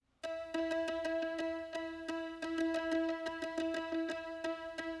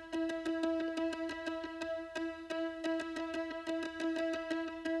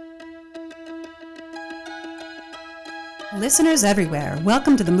Listeners everywhere,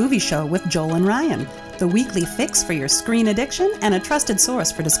 welcome to the Movie Show with Joel and Ryan, the weekly fix for your screen addiction and a trusted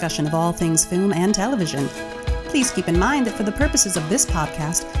source for discussion of all things film and television. Please keep in mind that for the purposes of this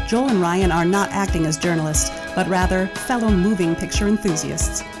podcast, Joel and Ryan are not acting as journalists, but rather fellow moving picture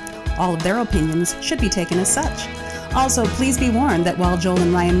enthusiasts. All of their opinions should be taken as such. Also, please be warned that while Joel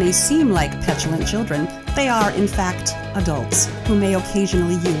and Ryan may seem like petulant children, they are, in fact, adults who may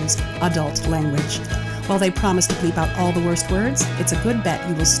occasionally use adult language. While they promise to bleep out all the worst words, it's a good bet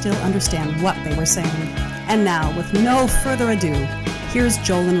you will still understand what they were saying. And now, with no further ado, here's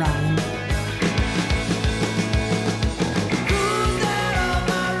Joel and Ryan.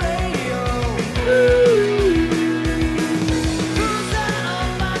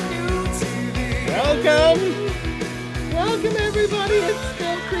 Welcome everybody, it's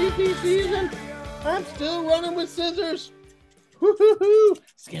still creepy season. I'm still running with scissors. Woo-hoo-hoo.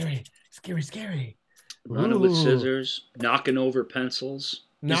 Scary. Running with scissors, knocking over pencils.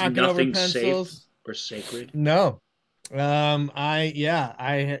 Knocking over pencils. Safe or sacred? No. I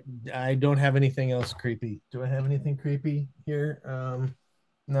don't have anything else creepy. Do I have anything creepy here?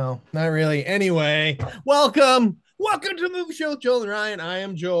 No, not really. Anyway, welcome to the Movie Show with Joel and Ryan. I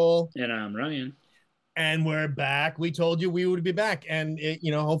am Joel. And I'm Ryan. And we're back. We told you we would be back. And,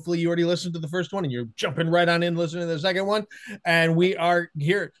 hopefully you already listened to the first one and you're jumping right on in listening to the second one. And we are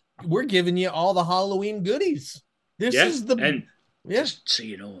here. We're giving you all the Halloween goodies. Just so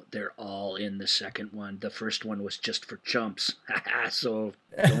you know, they're all in the second one. The first one was just for chumps. So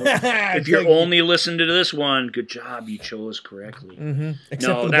if you're only listening to this one, good job, you chose correctly. Mm-hmm.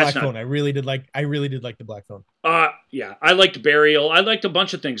 Except for the black phone. I really did like the black phone. Yeah, I liked Burial. I liked a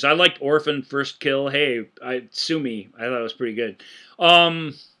bunch of things. I liked Orphan First Kill. Hey, sue me. I thought it was pretty good.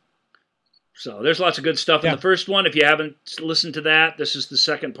 So there's lots of good stuff in the first one. If you haven't listened to that, this is the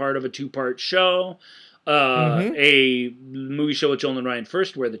second part of a two-part show. A movie show with Joel and Ryan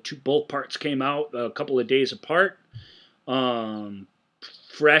first, where both parts came out a couple of days apart.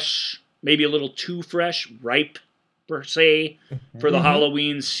 Fresh, maybe a little too fresh, ripe per se for the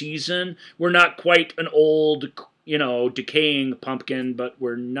Halloween season. We're not quite an old, decaying pumpkin, but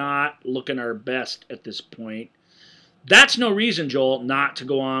we're not looking our best at this point. That's no reason, Joel, not to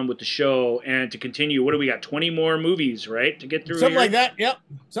go on with the show and to continue. What do we got? 20 more movies, right? To get through Something like that. Yep.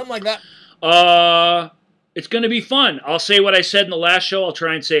 Something like that. It's going to be fun. I'll say what I said in the last show. I'll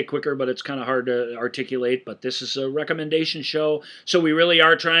try and say it quicker, but it's kind of hard to articulate. But this is a recommendation show. So we really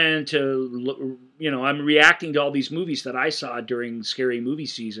are trying to, I'm reacting to all these movies that I saw during Scary Movie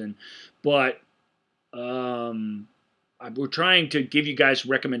season. But we're trying to give you guys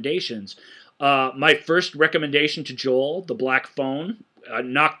recommendations. My first recommendation to Joel, The Black Phone,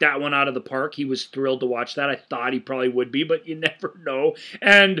 knocked that one out of the park. He was thrilled to watch that. I thought he probably would be, but you never know.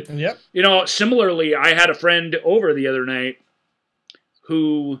 And, similarly, I had a friend over the other night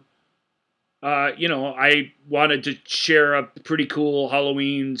who, I wanted to share a pretty cool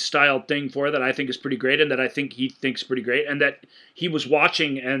Halloween-style thing for that I think is pretty great and that I think he thinks pretty great and that he was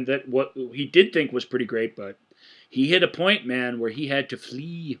watching and that what he did think was pretty great, but he hit a point, man, where he had to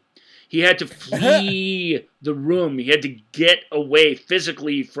flee. He had to flee the room. He had to get away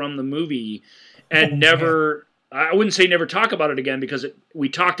physically from the movie and I wouldn't say never talk about it again because we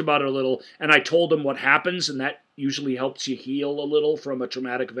talked about it a little and I told him what happens and that usually helps you heal a little from a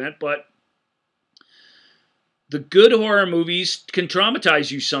traumatic event. But the good horror movies can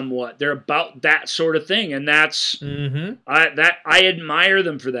traumatize you somewhat. They're about that sort of thing. And that's, I admire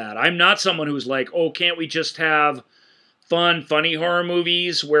them for that. I'm not someone who's like, oh, can't we just have funny horror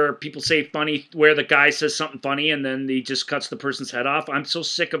movies where people say funny, where the guy says something funny and then he just cuts the person's head off. I'm so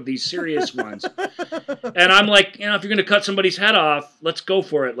sick of these serious ones. And I'm like, if you're going to cut somebody's head off, let's go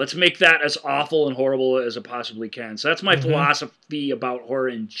for it. Let's make that as awful and horrible as it possibly can. So that's my philosophy about horror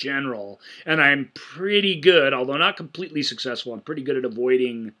in general. And I'm pretty good, although not completely successful, I'm pretty good at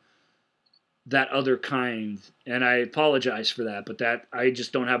avoiding that other kind. And I apologize for that, but that I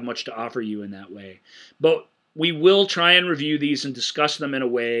just don't have much to offer you in that way. But we will try and review these and discuss them in a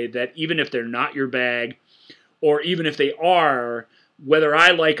way that even if they're not your bag, or even if they are, whether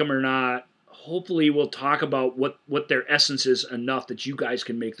I like them or not, hopefully we'll talk about what their essence is enough that you guys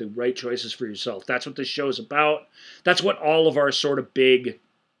can make the right choices for yourself. That's what this show is about. That's what all of our sort of big,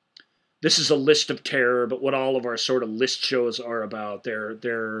 this is a list of terror, but what all of our sort of list shows are about. They're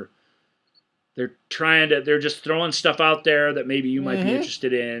just throwing stuff out there that maybe you might be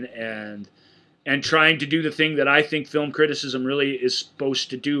interested in and trying to do the thing that I think film criticism really is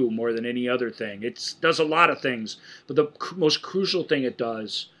supposed to do more than any other thing. It does a lot of things, but the most crucial thing it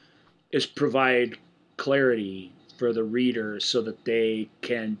does is provide clarity for the reader so that they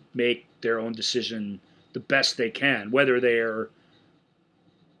can make their own decision the best they can. Whether they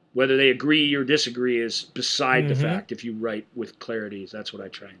agree or disagree is beside the fact. If you write with clarity, that's what I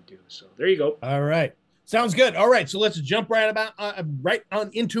try and do. So there you go. All right. Sounds good. All right. So let's jump right on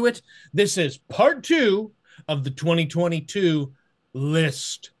into it. This is part 2 of the 2022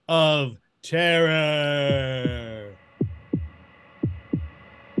 list of terror.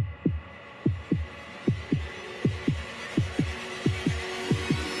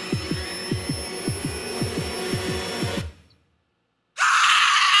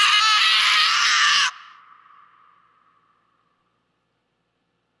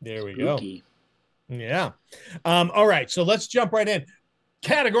 There we Spooky. go. Yeah. All right. So let's jump right in.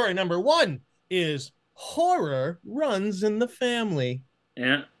 Category number 1 is horror runs in the family.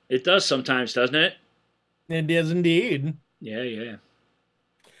 Yeah, it does sometimes, doesn't it? It does indeed. Yeah.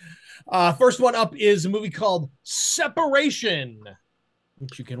 First one up is a movie called Separation,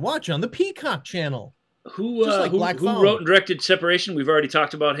 which you can watch on the Peacock channel. Who wrote and directed Separation? We've already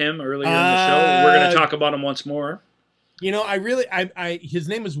talked about him earlier in the show. We're going to talk about him once more. You know, his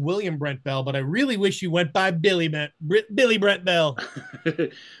name is William Brent Bell, but I really wish he went by Billy Brent Bell.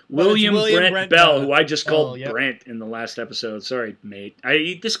 William Brent Bell, who I just called Brent in the last episode. Sorry, mate.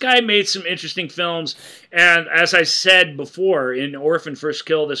 This guy made some interesting films, and as I said before, in Orphan First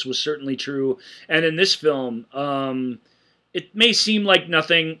Kill, this was certainly true. And in this film, it may seem like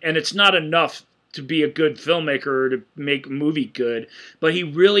nothing, and it's not enough to be a good filmmaker or to make a movie good, but he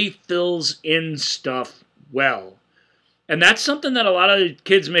really fills in stuff well. And that's something that a lot of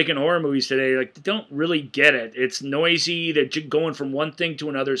kids making horror movies today, like, they don't really get it. It's noisy. They're going from one thing to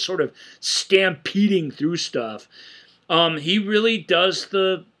another, sort of stampeding through stuff. He really does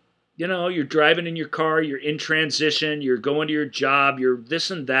you're driving in your car, you're in transition, you're going to your job, you're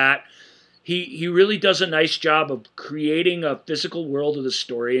this and that. He really does a nice job of creating a physical world of the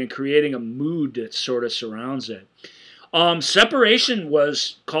story and creating a mood that sort of surrounds it. Separation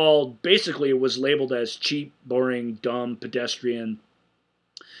was labeled as cheap, boring, dumb, pedestrian.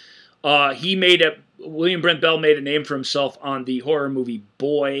 William Brent Bell made a name for himself on the horror movie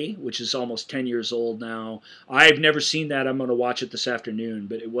Boy, which is almost 10 years old now. I've never seen that. I'm going to watch it this afternoon,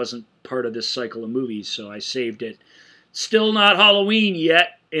 but it wasn't part of this cycle of movies, so I saved it. Still not Halloween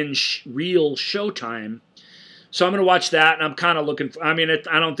yet in real showtime. So I'm going to watch that, and I'm kind of looking I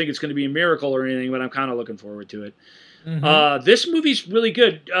don't think it's going to be a miracle or anything, but I'm kind of looking forward to it. Mm-hmm. This movie's really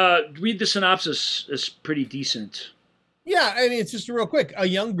good. Read the synopsis. It's pretty decent. Yeah, I mean, it's just real quick. A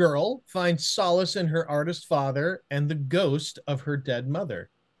young girl finds solace in her artist father and the ghost of her dead mother.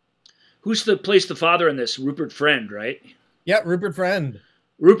 Who's plays the father in this? Rupert Friend, right? Yeah, Rupert Friend.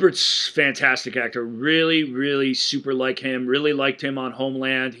 Rupert's fantastic actor. Really, really super like him. Really liked him on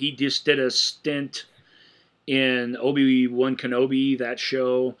Homeland. He just did a stint in Obi-Wan Kenobi, that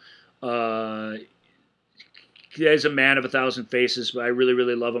show. He's a man of 1,000 faces, but I really,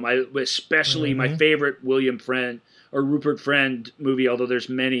 really love him. Especially my favorite Rupert Friend movie, although there's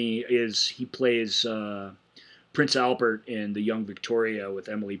many, is he plays Prince Albert in The Young Victoria with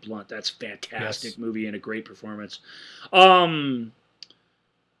Emily Blunt. That's a fantastic movie and a great performance.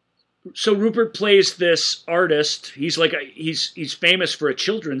 So Rupert plays this artist. He's he's famous for a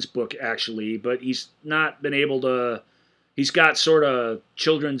children's book, actually, but he's not been able to. He's got sort of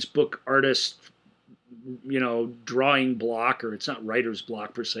children's book artist, drawing block, or it's not writer's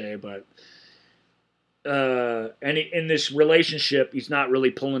block per se, but and in this relationship, he's not really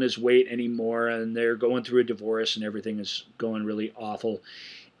pulling his weight anymore, and they're going through a divorce, and everything is going really awful.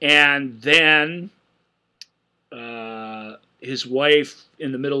 And then his wife,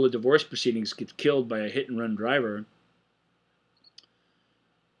 in the middle of divorce proceedings, gets killed by a hit-and-run driver.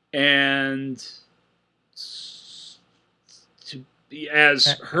 And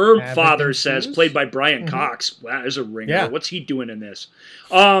as her father says, played by Brian Cox, wow, there's a ringer. Yeah. What's he doing in this?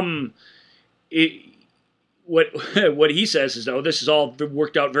 What he says is, this is all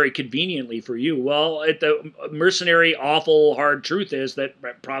worked out very conveniently for you. Well, the mercenary, awful, hard truth is that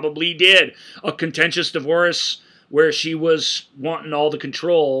probably did. A contentious divorce where she was wanting all the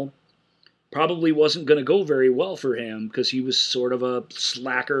control probably wasn't going to go very well for him, because he was sort of a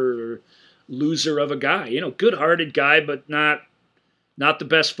slacker, loser of a guy. Good-hearted guy, but not the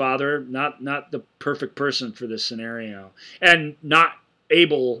best father, not the perfect person for this scenario, and not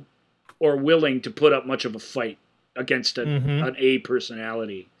able or willing to put up much of a fight against an A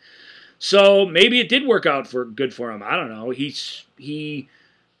personality. So maybe it did work out good for him. I don't know.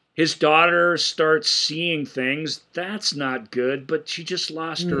 His daughter starts seeing things. That's not good, but she just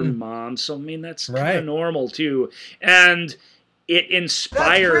lost her mom. So, that's kind of normal, too. And it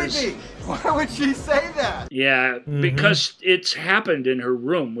inspires. That's creepy. Why would she say that? Yeah, because it's happened in her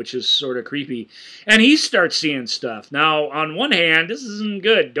room, which is sort of creepy. And he starts seeing stuff. Now, on one hand, this isn't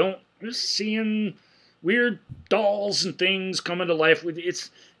good. Just seeing weird dolls and things coming to life. It's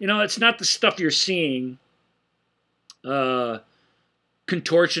not the stuff you're seeing.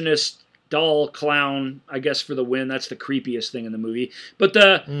 Contortionist doll clown, I guess, for the win. That's the creepiest thing in the movie. But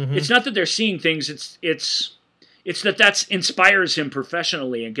it's not that they're seeing things. It's that inspires him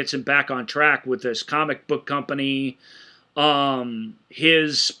professionally and gets him back on track with this comic book company.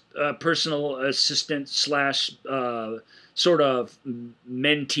 His personal assistant / sort of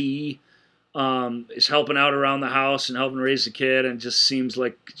mentee is helping out around the house and helping raise the kid, and just seems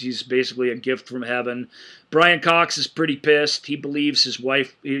like she's basically a gift from heaven. Brian Cox is pretty pissed. He believes his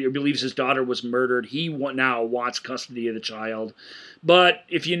daughter was murdered. He now wants custody of the child. But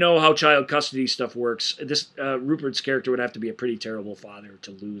if you know how child custody stuff works, this Rupert's character would have to be a pretty terrible father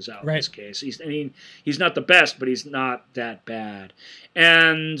to lose out in this case. He's not the best, but he's not that bad.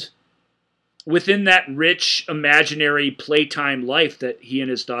 And within that rich, imaginary playtime life that he and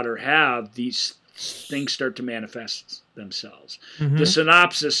his daughter have, these things start to manifest themselves. The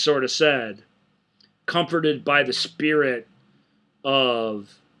synopsis sort of said, comforted by the spirit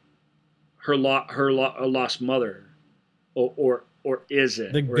of her lost mother, or is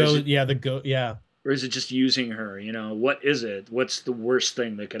it? Or is it just using her? What is it? What's the worst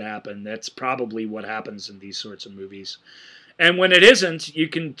thing that could happen? That's probably what happens in these sorts of movies. And when it isn't, you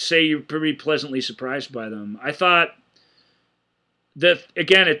can say you're pretty pleasantly surprised by them. I thought that,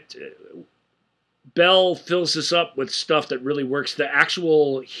 again, Bell fills this up with stuff that really works. The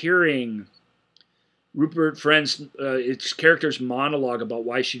actual hearing Rupert Friend's its character's monologue about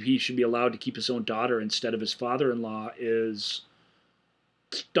why he should be allowed to keep his own daughter instead of his father-in-law is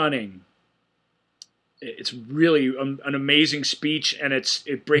stunning. It's really an amazing speech, and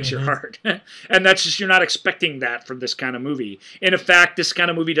it breaks your heart. And that's just, you're not expecting that from this kind of movie. And in fact, this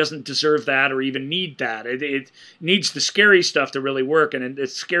kind of movie doesn't deserve that or even need that. It needs the scary stuff to really work, and the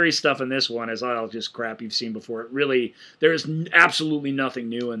scary stuff in this one is all just crap you've seen before. There is absolutely nothing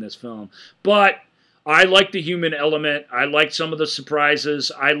new in this film. But I like the human element. I liked some of the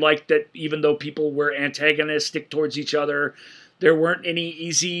surprises. I liked that even though people were antagonistic towards each other, there weren't any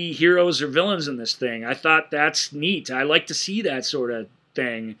easy heroes or villains in this thing. I thought that's neat. I like to see that sort of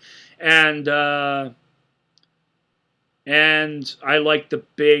thing. And I like the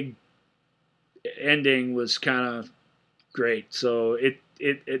big ending was kind of great. So it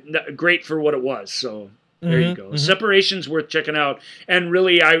great for what it was. So there you go. Separation's worth checking out. And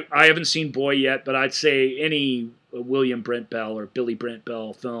really, I haven't seen Boy yet, but I'd say any William Brent Bell or Billy Brent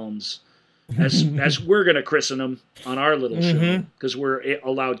Bell films, as we're going to christen them on our little show, because we're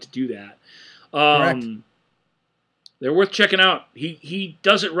allowed to do that. They're worth checking out. He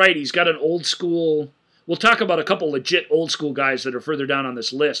does it right. He's got an old school... We'll talk about a couple legit old school guys that are further down on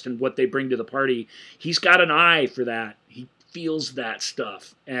this list and what they bring to the party. He's got an eye for that. He feels that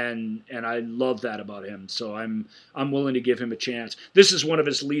stuff, and I love that about him. So I'm willing to give him a chance. This is one of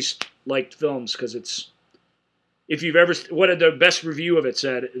his least liked films because it's... If you've ever, what did the best review of it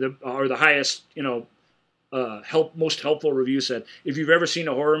said, or the highest, most helpful review said, if you've ever seen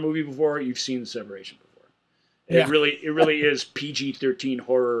a horror movie before, you've seen Separation before. Yeah. It really is PG-13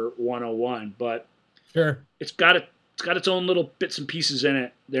 horror 101, but sure, it's got its own little bits and pieces in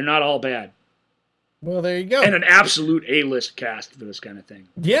it. They're not all bad. Well, there you go. And an absolute A-list cast for this kind of thing.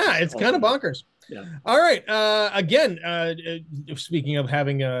 Yeah, it's kind of bonkers. Yeah. All right. Again, speaking of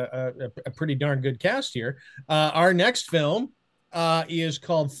having a pretty darn good cast here, our next film is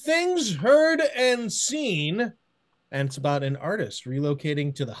called Things Heard and Seen, and it's about an artist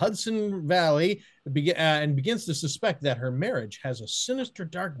relocating to the Hudson Valley and begins to suspect that her marriage has a sinister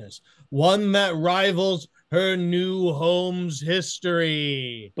darkness, one that rivals her new home's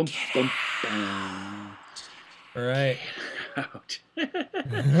history. Bum, bum, bum. All right.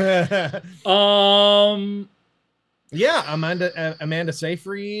 Yeah, Amanda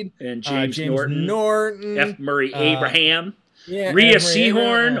Seyfried and James Norton, F. Murray Abraham, Rhea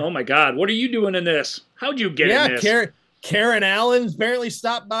Seehorn. Oh my God, what are you doing in this? How'd you get in this? Karen Allen's apparently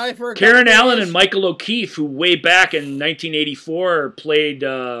stopped by for Karen Allen and Michael O'Keefe, who way back in 1984 played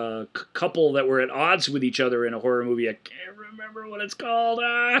a couple that were at odds with each other in a horror movie. I can't remember what it's called.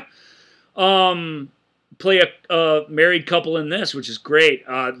 Play a married couple in this, which is great.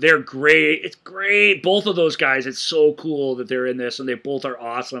 They're great. It's great. Both of those guys, it's so cool that they're in this, and they both are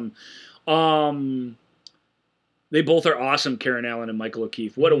awesome. They both are awesome, Karen Allen and Michael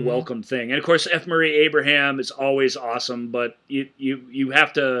O'Keefe. What a welcome thing. And, of course, F. Murray Abraham is always awesome, but you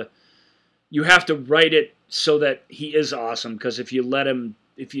have to you have to write it so that he is awesome. Because if you let him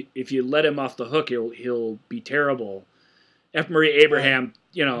off the hook, he'll be terrible. F. Murray Abraham,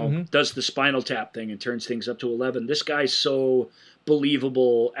 does the Spinal Tap thing and turns things up to 11. This guy's so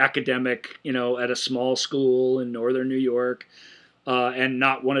believable, academic, at a small school in northern New York, and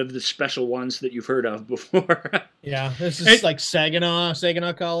not one of the special ones that you've heard of before. Yeah, this is like Saginaw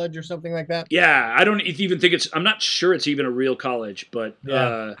College or something like that. Yeah, I don't even think I'm not sure it's even a real college, but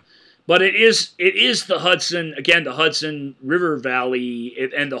yeah. But it is the Hudson, again, the Hudson River Valley,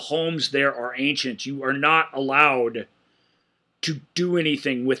 and the homes there are ancient. You are not allowed to do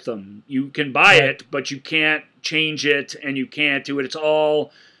anything with them. You can buy it, but you can't change it, and you can't do it. It's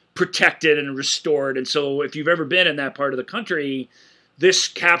all protected and restored. And so if you've ever been in that part of the country, this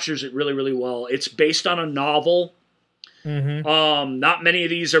captures it really, really well. It's based on a novel. Not many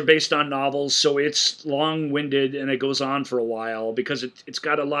of these are based on novels, so it's long-winded and it goes on for a while because it's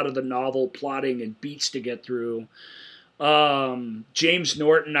got a lot of the novel plotting and beats to get through. James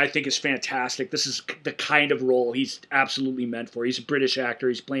Norton, I think, is fantastic. This is the kind of role he's absolutely meant for. He's a British actor.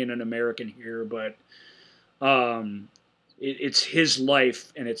 He's playing an American here, but it's his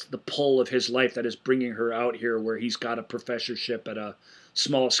life, and it's the pull of his life that is bringing her out here where he's got a professorship at a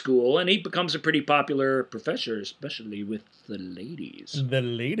small school, and he becomes a pretty popular professor, especially with the ladies. The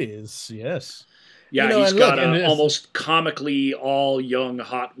ladies, yes. Yeah, he's got almost comically all young,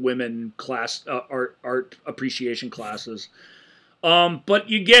 hot women class art appreciation classes. But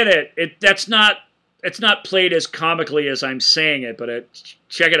you get it. It's not played as comically as I'm saying it, but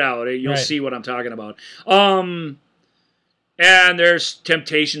check it out. You'll see what I'm talking about. And there's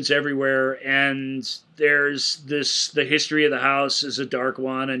temptations everywhere, and there's the history of the house is a dark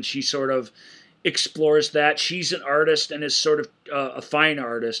one, and she sort of explores that. She's an artist and is sort of a fine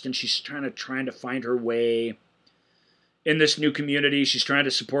artist, and she's trying to find her way in this new community. She's trying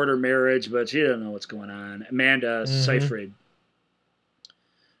to support her marriage, but she doesn't know what's going on. Amanda Seyfried,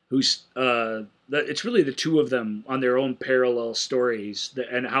 who's it's really the two of them on their own parallel stories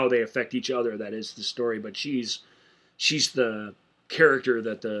and how they affect each other. That is the story, but she's the character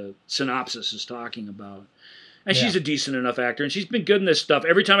that the synopsis is talking about. And she's a decent enough actor, and she's been good in this stuff.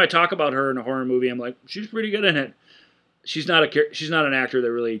 Every time I talk about her in a horror movie, I'm like, she's pretty good in it. She's not an actor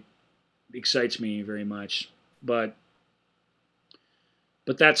that really excites me very much, but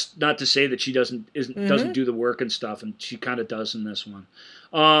that's not to say that she doesn't do the work and stuff, and she kind of does in this one.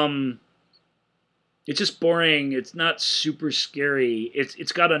 It's just boring. It's not super scary.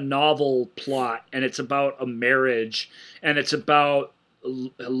 It's got a novel plot, and it's about a marriage, and it's about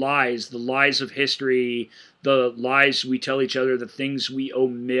lies, the lies of history, the lies we tell each other, the things we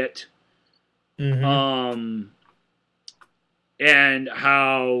omit, and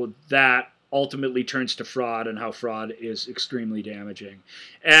how that ultimately turns to fraud, and how fraud is extremely damaging.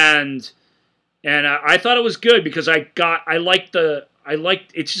 And I thought it was good because it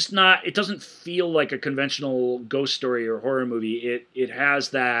doesn't feel like a conventional ghost story or horror movie. It has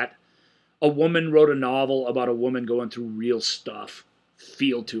that a woman wrote a novel about a woman going through real stuff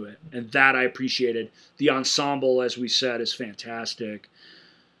feel to it, and that I appreciated. The ensemble, as we said, is fantastic,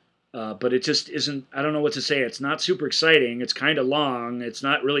 but it just isn't. I don't know what to say. It's not super exciting. It's kind of long. It's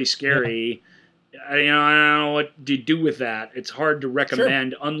not really scary. I don't know what to do with that. It's hard to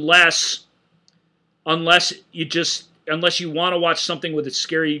recommend unless you want to watch something with a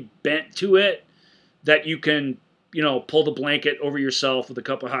scary bent to it that you can, pull the blanket over yourself with a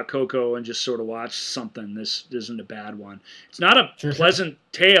cup of hot cocoa and just sort of watch something. This isn't a bad one. It's not a pleasant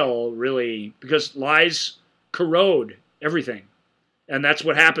tale, really, because lies corrode everything. And that's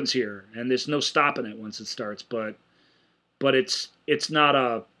what happens here. And there's no stopping it once it starts. But it's not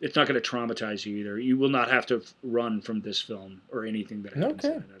going to traumatize you either. You will not have to run from this film or anything that happens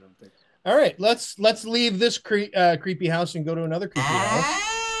in it, I don't think. All right, let's leave this creepy house and go to another creepy house.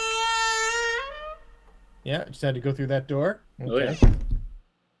 Yeah, just had to go through that door. Okay. Oh, yeah.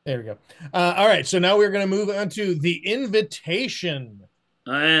 There we go. All right, so now we're going to move on to The Invitation.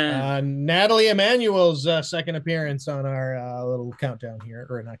 Nathalie Emmanuel's second appearance on our little countdown here,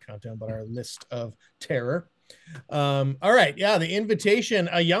 or not countdown, but our list of terror. All right, The Invitation.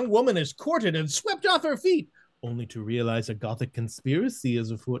 A young woman is courted and swept off her feet, only to realize a gothic conspiracy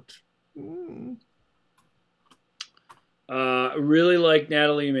is afoot. Really like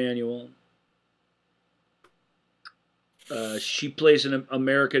Nathalie Emmanuel. She plays an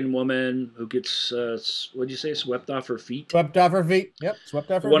American woman who gets, what did you say, swept off her feet? Swept off her feet. Yep,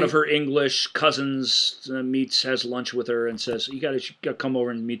 swept off her feet. One of her English cousins has lunch with her and says, you got to come over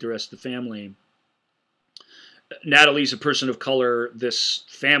and meet the rest of the family. Natalie's a person of color. This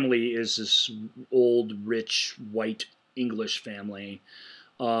family is this old, rich, white English family.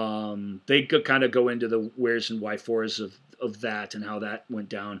 They could kind of go into the wheres and why fors of that and how that went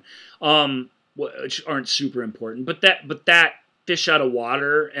down, which aren't super important. But that fish out of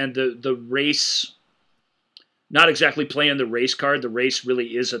water and the race, not exactly playing the race card. The race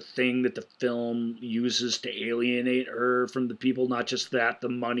really is a thing that the film uses to alienate her from the people. Not just that, the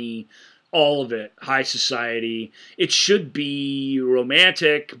money, all of it, high society. It should be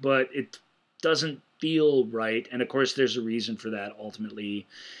romantic, but it doesn't feel right. And of course, there's a reason for that ultimately.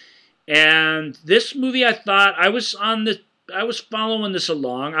 And this movie, I thought I was following this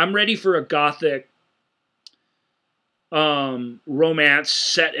along. I'm ready for a gothic romance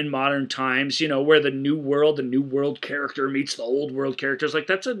set in modern times, where the new world character meets the old world characters. Like,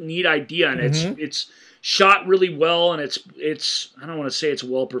 that's a neat idea, and it's shot really well, and it's I don't want to say it's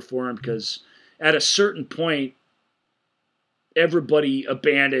well performed, because at a certain point everybody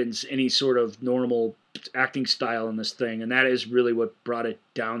abandons any sort of normal acting style in this thing, and that is really what brought it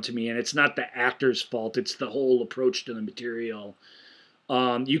down to me. And it's not the actor's fault, it's the whole approach to the material.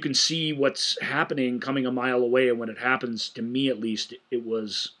 You can see what's happening coming a mile away, and when it happens, to me at least, it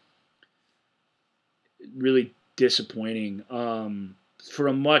was really disappointing. For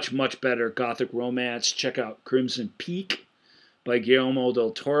a much, much better gothic romance, check out Crimson Peak by Guillermo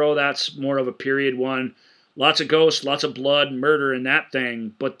del Toro. That's more of a period one. Lots of ghosts, lots of blood, murder in that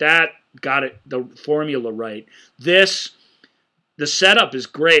thing, but that got the formula right. The setup is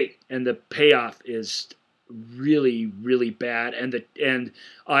great, and the payoff is really, really bad. And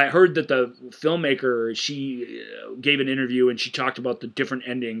I heard that the filmmaker, she gave an interview and she talked about the different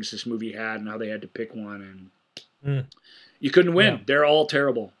endings this movie had and how they had to pick one, and you couldn't win. Yeah. They're all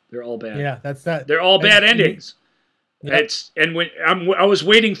terrible. They're all bad. Yeah, that's that. They're all bad endings. Yep. And when I was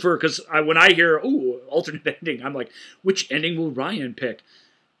waiting for, because when I hear alternate ending, I'm like, which ending will Ryan pick?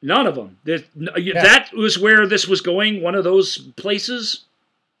 None of them. That was where this was going. One of those places.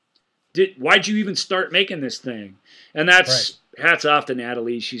 Why'd you even start making this thing? And that's hats off to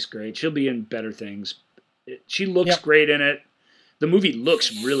Natalie. She's great. She'll be in better things. She looks great in it. The movie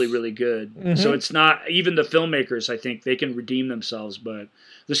looks really, really good. Mm-hmm. So it's not, even the filmmakers, I think they can redeem themselves, but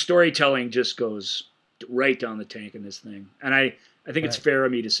the storytelling just goes right down the tank in this thing. And I think it's fair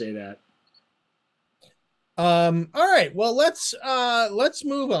of me to say that. All right. Well, let's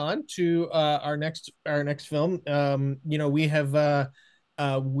move on to our next film. We have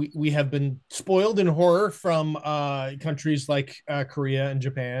we have been spoiled in horror from countries like Korea and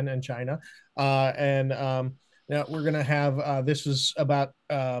Japan and China, and now we're gonna have this is about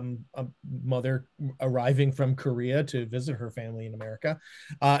a mother arriving from Korea to visit her family in America,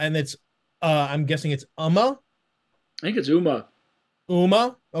 and it's I'm guessing it's Uma. I think it's Uma.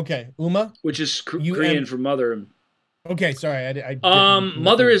 Uma, okay, Uma, which is Korean for mother. Okay, sorry.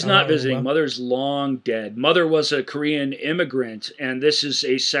 Mother is not visiting. Mother's long dead. Mother was a Korean immigrant, and this is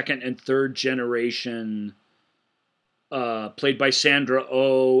a second and third generation, played by Sandra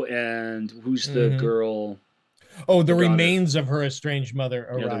Oh, and who's the girl? Oh, the remains of her estranged mother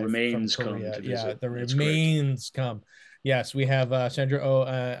arrive. Yeah, the remains from Korea. come to visit. Yeah, the remains come. Yes, we have Sandra Oh.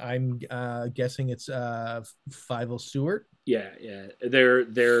 I'm guessing it's Fievel Stewart. Yeah.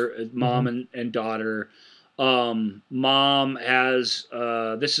 They're mom and daughter. Mom has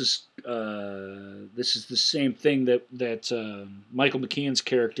this is the same thing that Michael McKean's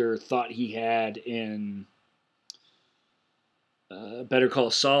character thought he had in Better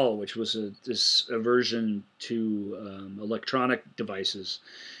Call Saul, which was this aversion to electronic devices.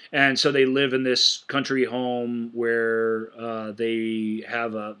 And so they live in this country home where they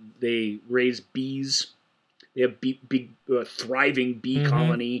raise bees. They have big thriving bee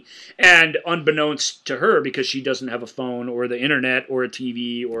colony. And unbeknownst to her, because she doesn't have a phone or the internet or a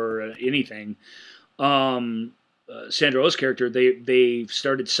TV or anything, Sandra Oh's character, they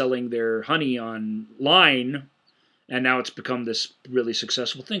started selling their honey online, and now it's become this really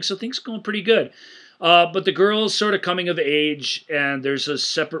successful thing. So things are going pretty good. But the girl's sort of coming of age, and there's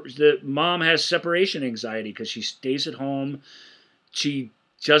the mom has separation anxiety because she stays at home. She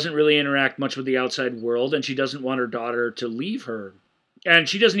doesn't really interact much with the outside world, and she doesn't want her daughter to leave her. And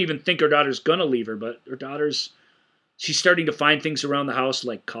she doesn't even think her daughter's going to leave her, but she's starting to find things around the house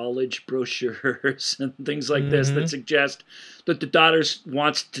like college brochures and things like this that suggest that the daughter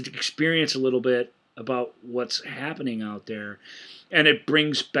wants to experience a little bit about what's happening out there. And it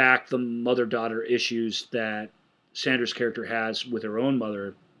brings back the mother-daughter issues that Sandra's character has with her own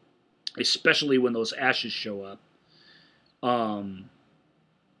mother, especially when those ashes show up.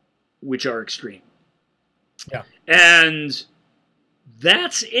 Which are extreme. Yeah. And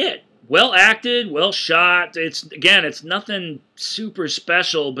that's it. Well acted, well shot. It's nothing super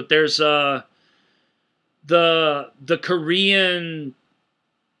special, but there's the Korean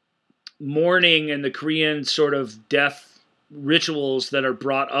mourning and the Korean sort of death rituals that are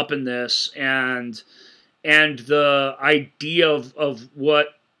brought up in this, and the idea of what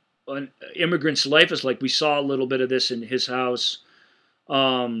an immigrant's life is like. We saw a little bit of this in his house.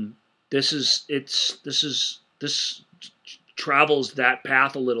 This travels that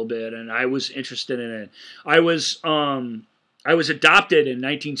path a little bit, and I was interested in it. I was adopted in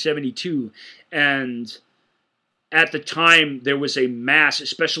 1972, and at the time there was a mass,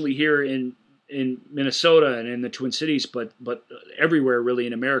 especially here in Minnesota and in the Twin Cities, but everywhere really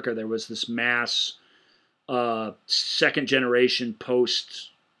in America, there was this mass second generation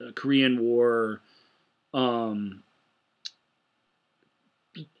post Korean War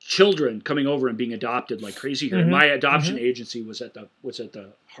children coming over and being adopted like crazy here. My adoption agency was at the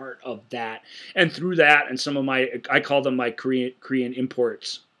heart of that, and through that, and some of I call them my Korean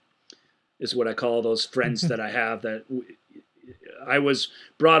imports, is what I call those friends that I have. That I was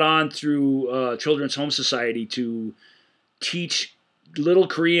brought on through Children's Home Society to teach little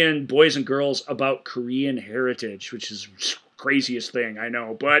Korean boys and girls about Korean heritage, which is the craziest thing I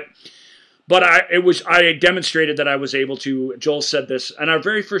know, but I demonstrated that I was able to. Joel said this on our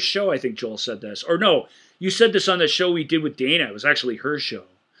very first show. I think Joel said this, or no, you said this on the show we did with Dana. It was actually her show,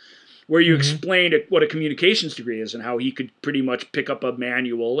 where you explained what a communications degree is and how he could pretty much pick up a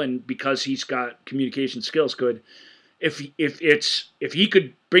manual, and because he's got communication skills, if he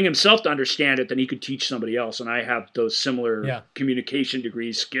could bring himself to understand it, then he could teach somebody else. And I have those similar communication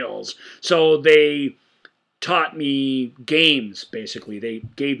degree skills. So they taught me games, basically. They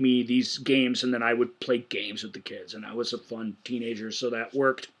gave me these games, and then I would play games with the kids, and I was a fun teenager, so that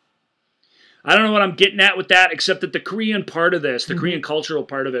worked. I don't know what I'm getting at with that, except that the Korean part of this, the Korean cultural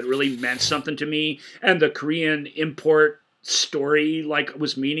part of it, really meant something to me, and the Korean import story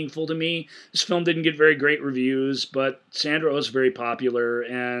was meaningful to me. This film didn't get very great reviews, but Sandra was very popular,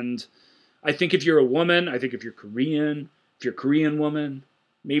 and I think if you're a woman, I think if you're a Korean woman,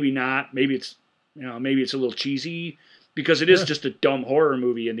 maybe not, maybe it's a little cheesy, because it is just a dumb horror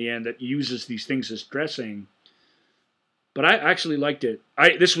movie in the end that uses these things as dressing. But I actually liked it.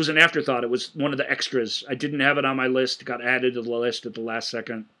 This was an afterthought. It was one of the extras. I didn't have it on my list. It got added to the list at the last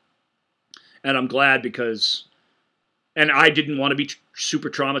second. And I'm glad because... And I didn't want to be super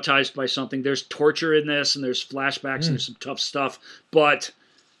traumatized by something. There's torture in this, and there's flashbacks, and there's some tough stuff. But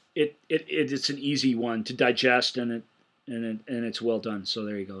it's an easy one to digest, and it's well done. So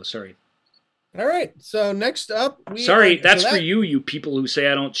there you go. Sorry. All right. So next up, that's for you people who say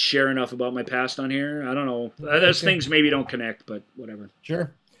I don't share enough about my past on here. I don't know. Those things maybe don't connect, but whatever.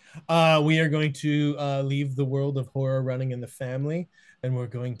 Sure. We are going to leave the world of horror running in the family, and we're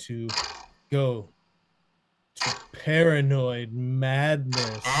going to go to paranoid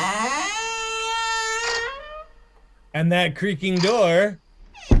madness. And that creaking door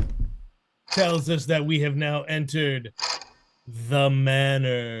tells us that we have now entered the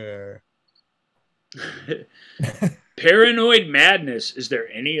manor. Paranoid madness. Is there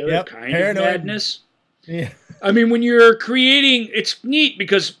any other kind of madness? Yeah. I mean, when you're creating, it's neat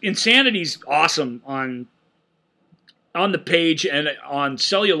because Insanity's awesome on the page and on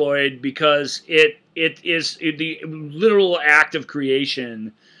celluloid, because it is the literal act of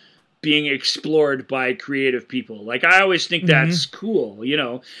creation being explored by creative people. Like, I always think that's cool,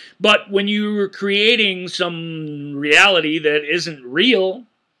 But when you're creating some reality that isn't real,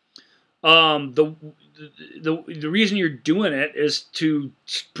 the reason you're doing it is to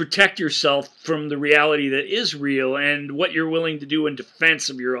protect yourself from the reality that is real, and what you're willing to do in defense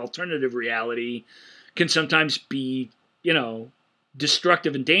of your alternative reality can sometimes be,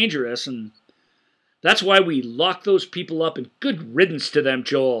 destructive and dangerous, and that's why we lock those people up, and good riddance to them,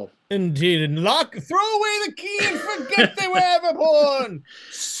 Joel. Indeed, and throw away the key and forget they were ever born.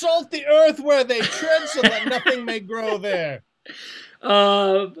 Salt the earth where they tread, so that nothing may grow there.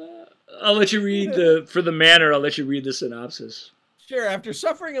 I'll let you read for the manor. I'll let you read the synopsis. Sure. After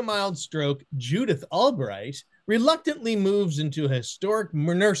suffering a mild stroke, Judith Albright reluctantly moves into a historic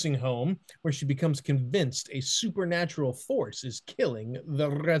nursing home where she becomes convinced a supernatural force is killing the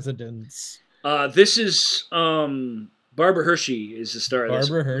residents. This is Barbara Hershey is the star of this.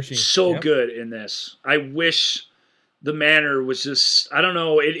 Barbara Hershey. So good in this. I wish the manor was just, I don't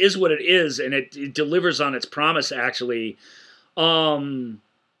know, it is what it is, and it delivers on its promise, actually. And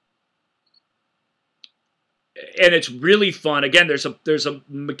it's really fun. Again, there's a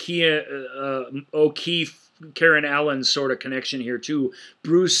O'Keefe, Karen Allen sort of connection here too.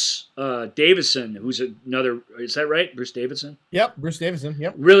 Bruce Davison, who's another, is that right? Bruce Davison? Yep, Bruce Davison.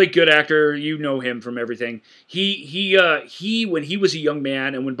 Yep. Really good actor. You know him from everything. He when he was a young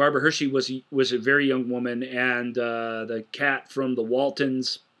man, and when Barbara Hershey was a very young woman, and the cat from the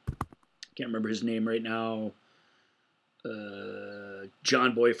Waltons, can't remember his name right now.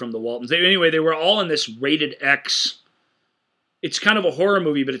 John Boy from the Waltons. Anyway, they were all in this rated X. It's kind of a horror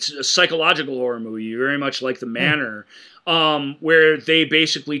movie, but it's a psychological horror movie, very much like The Manor, where they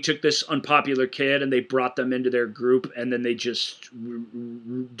basically took this unpopular kid and they brought them into their group and then they just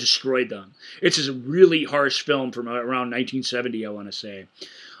destroyed them. It's a really harsh film from around 1970, I want to say.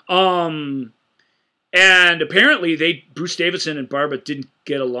 And apparently Bruce Davison and Barbara didn't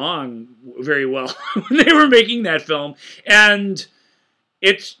get along very well when they were making that film. And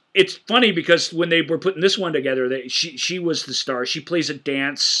it's funny because when they were putting this one together, she was the star. She plays a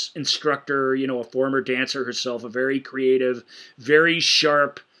dance instructor, a former dancer herself, a very creative, very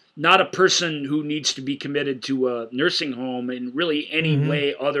sharp, not a person who needs to be committed to a nursing home in really any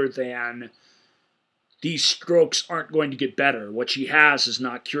way other than these strokes aren't going to get better. What she has is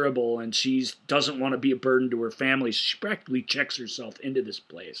not curable, and she doesn't want to be a burden to her family. So she practically checks herself into this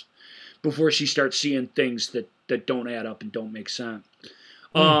place before she starts seeing things that don't add up and don't make sense.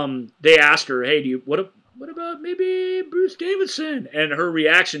 They asked her, "Hey, what about maybe Bruce Davison?" And her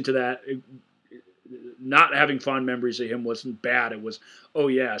reaction to that, not having fond memories of him, wasn't bad. It was, "Oh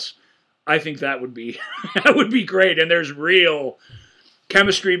yes, I think that would be that would be great." And there's real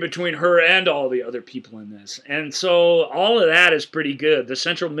chemistry between her and all the other people in this. And so all of that is pretty good. The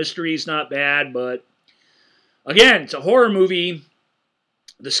central mystery is not bad, but again, it's a horror movie.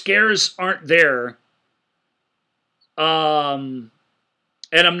 The scares aren't there. And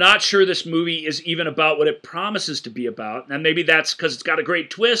I'm not sure this movie is even about what it promises to be about. And maybe that's because it's got a great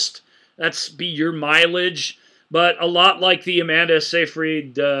twist. That's be your mileage. But a lot like the Amanda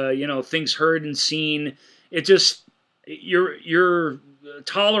Seyfried, Things Heard and Seen, it just, your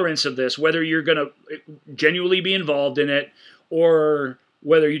tolerance of this, whether you're going to genuinely be involved in it or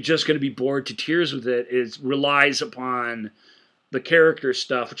whether you're just going to be bored to tears with it, relies upon the character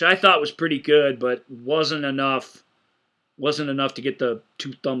stuff, which I thought was pretty good, but wasn't enough to get the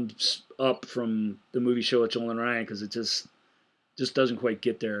 2 thumbs up from the movie show with Joel and Ryan, because it just doesn't quite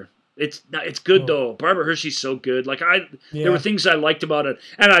get there. It's good though. Barbara Hershey's so good. There were things I liked about it,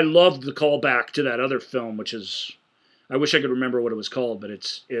 and I loved the callback to that other film, which is, I wish I could remember what it was called, but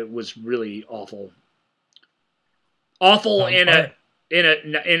it was really awful. Awful in a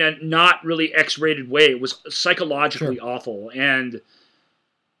not really X-rated way. It was psychologically awful, and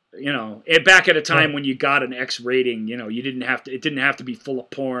back at a time when you got an X rating, it didn't have to be full of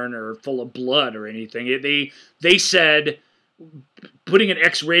porn or full of blood or anything. They said putting an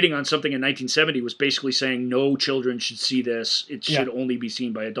X rating on something in 1970 was basically saying no children should see this. It should only be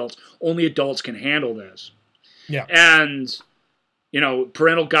seen by adults. Only adults can handle this. Yeah. And,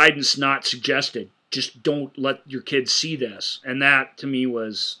 parental guidance not suggested. Just don't let your kids see this. And that, to me,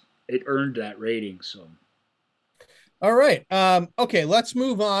 it earned that rating. So. All right. Okay, let's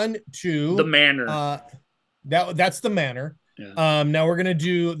move on to The Manor. That's The Manor. Yeah. Now we're going to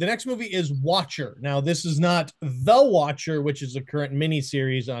do, the next movie is Watcher. Now, this is not The Watcher, which is a current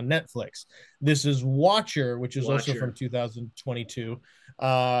miniseries on Netflix. This is Watcher, which is also from 2022,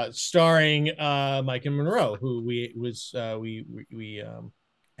 starring Micah Monroe, who we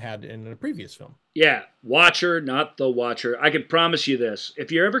had in a previous film. Yeah, Watcher, not The Watcher. I can promise you this.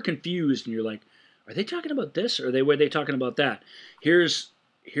 If you're ever confused and you're like, are they talking about this or were they talking about that? Here's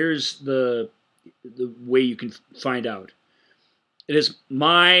the way you can find out. It is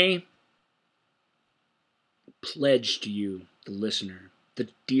my pledge to you, the listener, the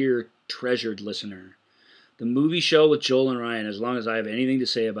dear, treasured listener. The movie show with Joel and Ryan, as long as I have anything to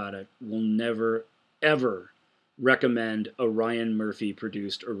say about it, will never, ever recommend a Ryan Murphy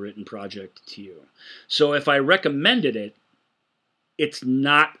produced or written project to you. So if I recommended it, it's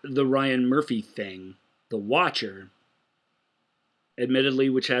not the Ryan Murphy thing, The Watcher, admittedly,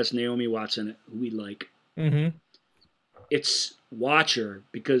 which has Naomi Watts in it, who we like. Mm-hmm. It's Watcher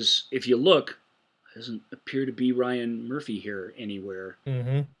because if you look, it doesn't appear to be Ryan Murphy here anywhere.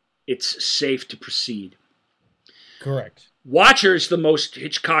 Mm-hmm. It's safe to proceed. Correct. Watcher is the most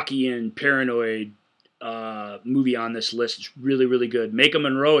Hitchcockian, paranoid movie on this list. It's really, really good. Micah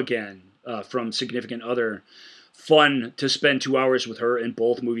Monroe again from Significant Other. Fun to spend 2 hours with her in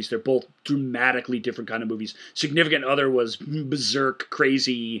both movies. They're both dramatically different kind of movies. Significant Other was berserk,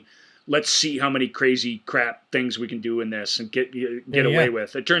 crazy. Let's see how many crazy crap things we can do in this and get away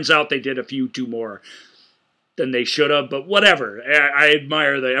with. It turns out they did a few too more than they should have, but whatever. I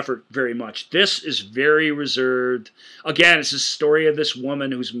admire the effort very much. This is very reserved. Again, it's a story of this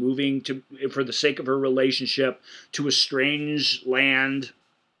woman who's moving for the sake of her relationship to a strange land.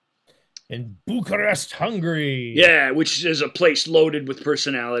 in Bucharest, Hungary. Yeah, which is a place loaded with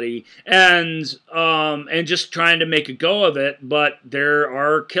personality, and just trying to make a go of it, but there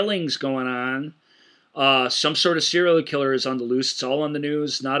are killings going on. Some sort of serial killer is on the loose. It's all on the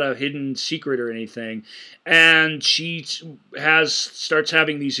news, not a hidden secret or anything. And she starts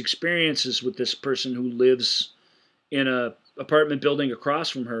having these experiences with this person who lives in a apartment building across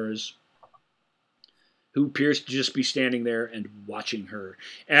from hers, who appears to just be standing there and watching her.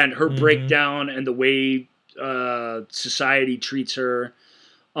 And her breakdown and the way society treats her.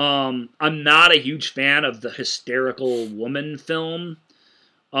 I'm not a huge fan of the hysterical woman film,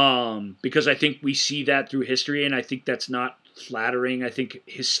 because I think we see that through history, and I think that's not flattering. I think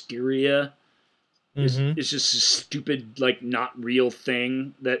hysteria is just a stupid, like, not real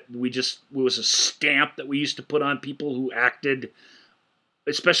thing that was a stamp that we used to put on people who acted,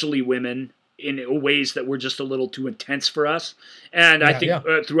 especially women, in ways that were just a little too intense for us. And I think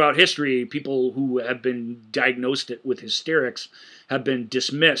throughout history, people who have been diagnosed with hysterics have been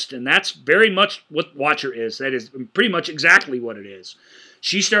dismissed. And that's very much what Watcher is. That is pretty much exactly what it is.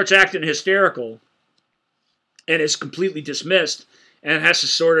 She starts acting hysterical and is completely dismissed and has to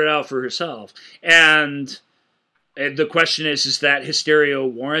sort it out for herself. And the question is that hysteria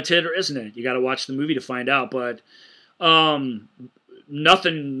warranted or isn't it? You got to watch the movie to find out. But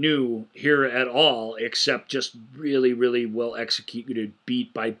nothing new here at all, except just really, really well executed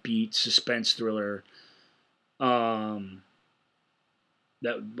beat by beat suspense thriller that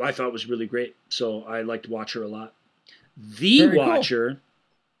I thought was really great. So I liked Watcher a lot. Very Watcher. Cool.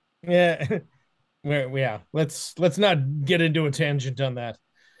 Yeah. Yeah. Let's not get into a tangent on that.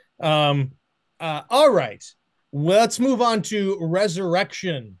 All right. Let's move on to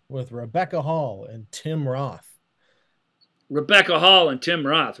Resurrection with Rebecca Hall and Tim Roth. Rebecca Hall and Tim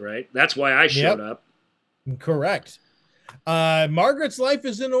Roth, right? That's why I showed up. Correct. Margaret's life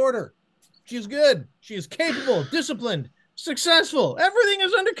is in order. She's good. She is capable, disciplined, successful. Everything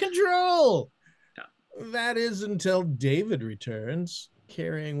is under control. Yeah. That is until David returns,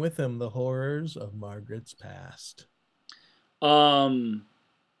 carrying with him the horrors of Margaret's past. Uma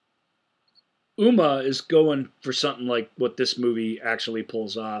is going for something like what this movie actually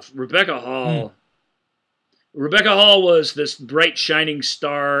pulls off. Rebecca Hall was this bright, shining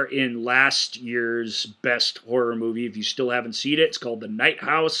star in last year's best horror movie. If you still haven't seen it, it's called The Night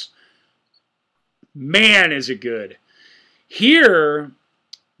House. Man, is it good. Here,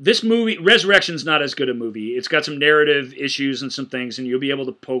 this movie, Resurrection's not as good a movie. It's got some narrative issues and some things, and you'll be able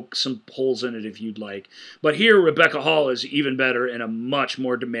to poke some holes in it if you'd like. But here, Rebecca Hall is even better in a much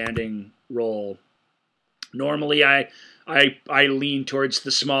more demanding role. Normally, I lean towards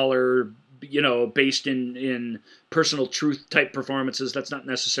the smaller, based in personal truth type performances. That's not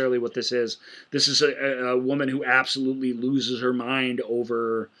necessarily what this is. This is a woman who absolutely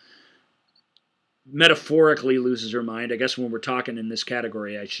metaphorically loses her mind. I guess when we're talking in this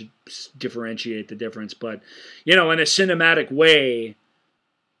category, I should differentiate the difference. But, in a cinematic way,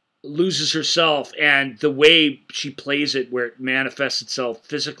 loses herself, and the way she plays it, where it manifests itself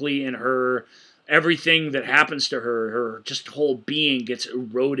physically in her, everything that happens to her just whole being gets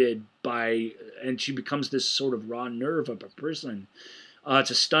eroded and she becomes this sort of raw nerve of a person.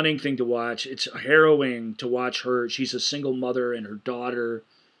 It's a stunning thing to watch. It's harrowing to watch her. She's a single mother and her daughter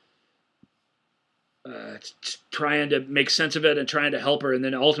trying to make sense of it and trying to help her, and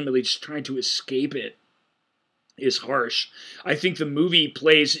then ultimately just trying to escape it is harsh. I think the movie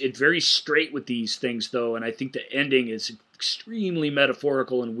plays it very straight with these things, though, and I think the ending is extremely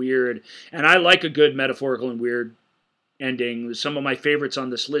metaphorical and weird, and I like a good metaphorical and weird ending. Some of my favorites on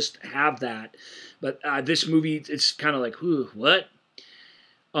this list have that, but this movie, it's kind of like, what?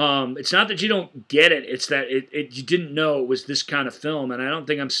 It's not that you don't get it, it's that you didn't know it was this kind of film, and I don't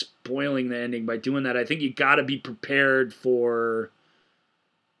think I'm spoiling the ending by doing that. I think you got to be prepared for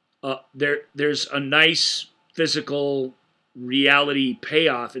there's a nice physical reality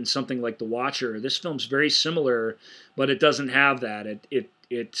payoff in something like The Watcher. This film's very similar, but it doesn't have that.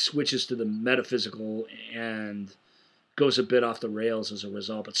 It switches to the metaphysical and goes a bit off the rails as a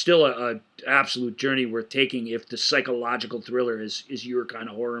result, but still a absolute journey worth taking if the psychological thriller is your kind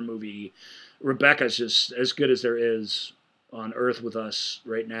of horror movie. Rebecca's just as good as there is on Earth with us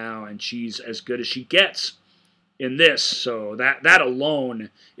right now, and she's as good as she gets in this. So that alone,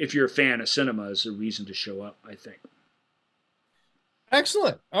 if you're a fan of cinema, is a reason to show up, I think.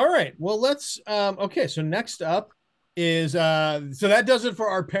 Excellent. All right. Well, let's okay, so next up is so that does it for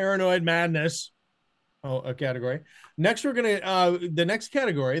our paranoid madness a category. Next, we're gonna the next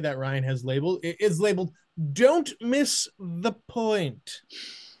category that Ryan has labeled is labeled "Don't Miss the Point."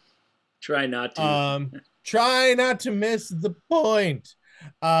 Try not to. Try not to miss the point.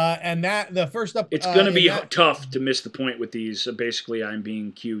 And that the first up, It's going to be tough to miss the point with these. So basically, I'm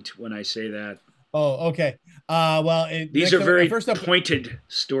being cute when I say that. Oh, okay. Well, these are very pointed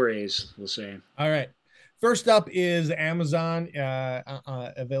stories, we'll say. All right. First up is Amazon,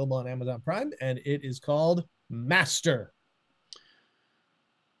 available on Amazon Prime, and it is called Master.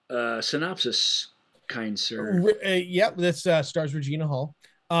 Synopsis, kind sir. Yep, this stars Regina Hall.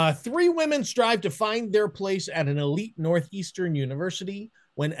 Three women strive to find their place at an elite Northeastern university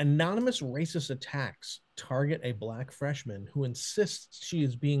when anonymous racist attacks target a black freshman who insists she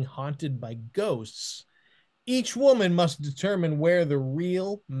is being haunted by ghosts. Each woman must determine where the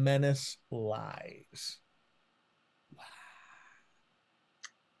real menace lies.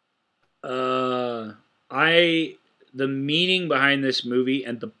 The meaning behind this movie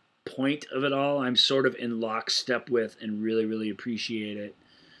and the point of it all, I'm sort of in lockstep with and really, really appreciate it.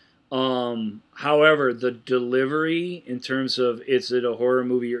 However, the delivery in terms of is it a horror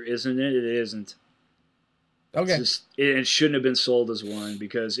movie or isn't it? It isn't. Okay. It shouldn't have been sold as one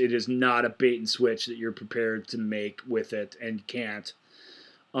because it is not a bait and switch that you're prepared to make with it and can't.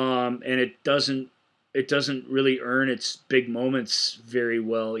 And it doesn't really earn its big moments very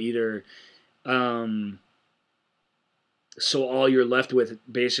well either. So all you're left with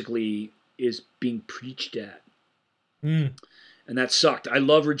basically is being preached at. Mm. And that sucked. I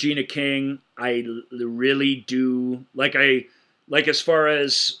love Regina King. I really do. Like as far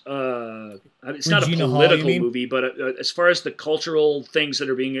as it's not a political movie, but as far as the cultural things that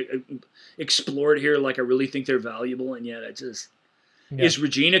are being explored here, like I really think they're valuable. And yet, is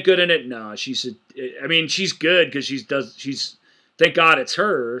Regina good in it? No, she's good because she's. Thank God it's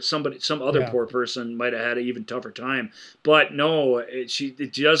her. Some other poor person might have had an even tougher time. But no,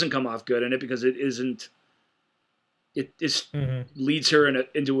 it doesn't come off good in it because it isn't. It leads her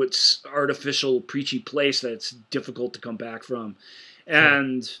into its artificial preachy place that's difficult to come back from,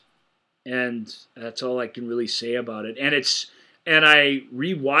 and that's all I can really say about it. And I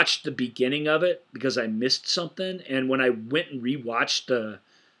rewatched the beginning of it because I missed something. And when I went and rewatched the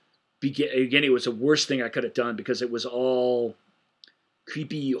again, it was the worst thing I could have done because it was all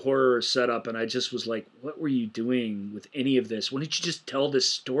creepy horror setup, and I just was like, what were you doing with any of this? Why don't you just tell this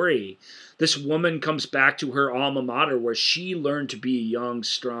story? This woman comes back to her alma mater where she learned to be a young,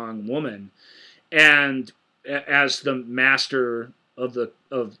 strong woman, and as the master of the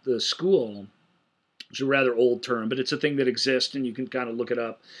school, which is a rather old term, but it's a thing that exists, and you can kind of look it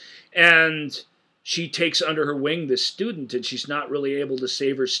up, and she takes under her wing this student, and she's not really able to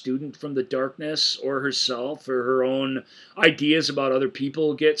save her student from the darkness or herself, or her own ideas about other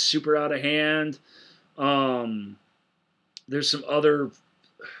people get super out of hand. There's some other,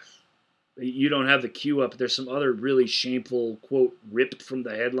 you don't have the cue up, but there's some other really shameful, quote, ripped from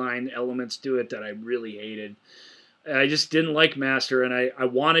the headline elements to it that I really hated. I just didn't like Master, and I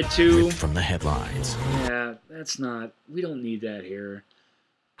wanted to. Ripped from the headlines. Yeah, we don't need that here.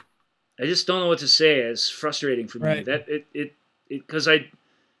 I just don't know what to say. It's frustrating for me. Right. That because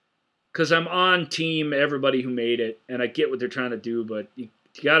I'm on team everybody who made it, and I get what they're trying to do, but you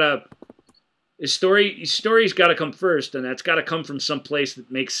gotta story's got to come first, and that's got to come from some place that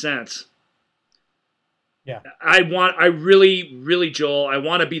makes sense. Yeah. I really, really, Joel, I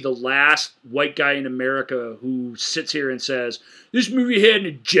want to be the last white guy in America who sits here and says this movie had an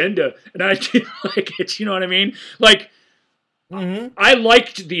agenda, and I didn't like it. You know what I mean? Like. Mm-hmm. I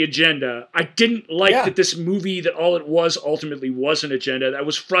liked the agenda. I didn't like that this movie, that all it was ultimately was an agenda. That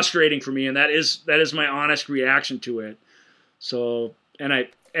was frustrating for me, and that is my honest reaction to it. So, and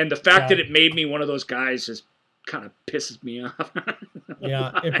the fact that it made me one of those guys just kind of pisses me off.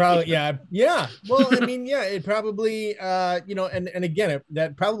 It probably, yeah. Well, I mean, it probably, and again,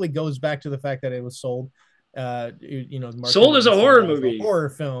 that probably goes back to the fact that it was sold, sold as a horror movie, horror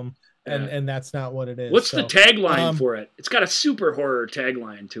film. And that's not what it is. What's the tagline for it? It's got a super horror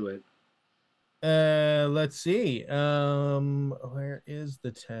tagline to it. Let's see. Where is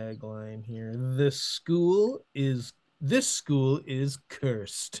the tagline here? This school is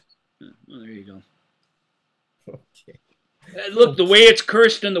cursed. Well, there you go. Okay. Look, the way it's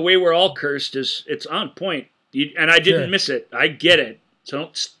cursed and the way we're all cursed it's on point. And I didn't miss it. I get it. So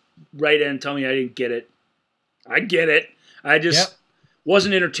don't write in and tell me I didn't get it. I get it. I just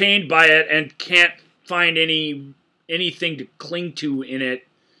wasn't entertained by it and can't find anything to cling to in it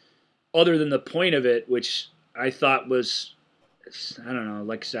other than the point of it, which I thought was, I don't know,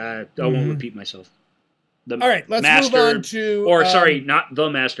 like I won't repeat myself. All right, let's move on to... sorry, not The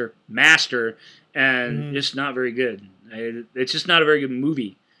Master, Master, and it's not very good. It's just not a very good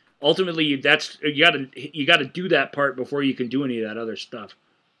movie. Ultimately, you got to do that part before you can do any of that other stuff.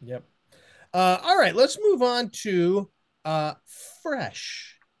 Yep. All right, let's move on to Uh,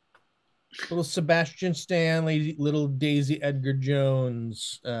 Fresh. Little Sebastian Stanley, little Daisy Edgar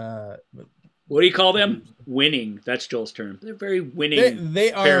Jones. What do you call them? Winning. That's Joel's term. They're very winning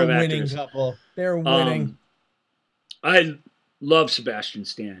they are pair a of winning actors. couple. They're winning. I love Sebastian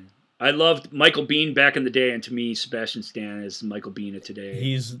Stan. I loved Michael Biehn back in the day, and to me, Sebastian Stan is Michael Biehn of today.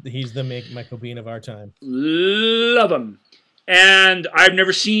 He's the Michael Biehn of our time. Love him. And I've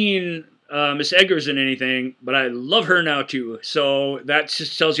never seen Miss Eggers in anything, but I love her now too. So that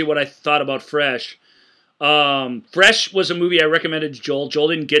just tells you what I thought about Fresh. Fresh was a movie I recommended to Joel. Joel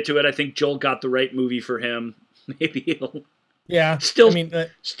didn't get to it. I think Joel got the right movie for him. Maybe he'll... Yeah. Still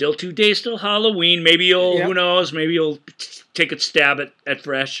 2 days till Halloween. Maybe you'll, who knows, maybe you'll take a stab at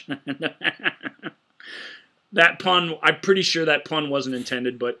Fresh. That pun, I'm pretty sure that pun wasn't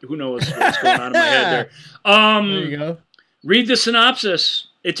intended, but who knows what's going on in my head there. There you go. Read the synopsis.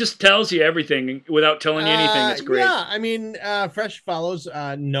 It just tells you everything without telling you anything. It's great. Yeah, I mean, Fresh follows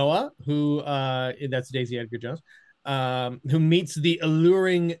Noah, who that's Daisy Edgar Jones, who meets the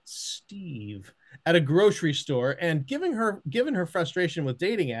alluring Steve at a grocery store, and given her frustration with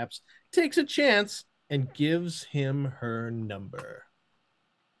dating apps, takes a chance and gives him her number.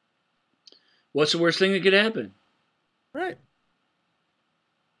 What's the worst thing that could happen? Right.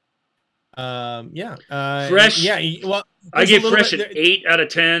 Fresh. Yeah. Well, I give Fresh an 8 out of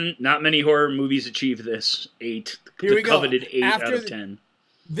 10. Not many horror movies achieve this 8. Here we go. Coveted 8 out of 10.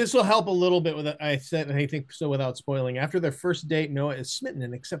 This will help a little bit with it. I think so without spoiling. After their first date, Noah is smitten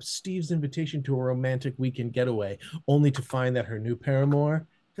and accepts Steve's invitation to a romantic weekend getaway, only to find that her new paramour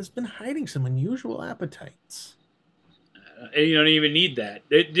has been hiding some unusual appetites. And you don't even need that.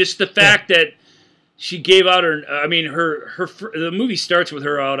 Just the fact that she gave out her. I mean, the movie starts with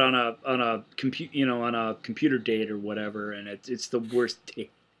her out on a computer date or whatever, and it's the worst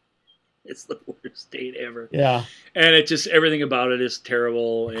date. It's the worst date ever. Yeah. And it just, everything about it is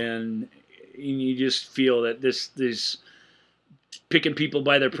terrible. And you just feel that this picking people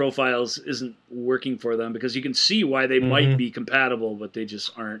by their profiles isn't working for them, because you can see why they might be compatible, but they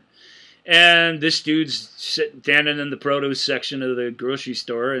just aren't. And this dude's standing in the produce section of the grocery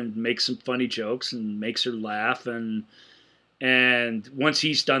store and makes some funny jokes and makes her laugh. And once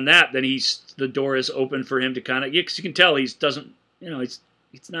he's done that, then the door is open for him to kind of, because you can tell he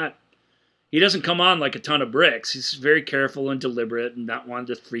doesn't come on like a ton of bricks. He's very careful and deliberate and not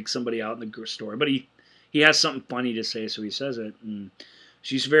wanting to freak somebody out in the store. But he has something funny to say, so he says it. And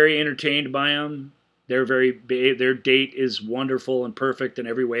she's very entertained by him. Their date is wonderful and perfect in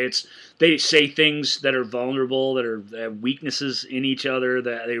every way. They say things that are vulnerable, that have weaknesses in each other,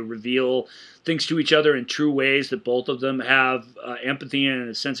 that they reveal things to each other in true ways that both of them have empathy and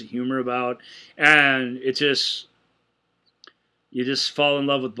a sense of humor about. And it just... you just fall in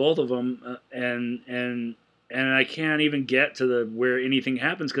love with both of them, and I can't even get to where anything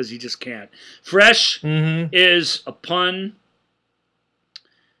happens because you just can't. Fresh is a pun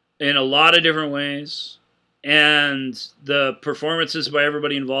in a lot of different ways, and the performances by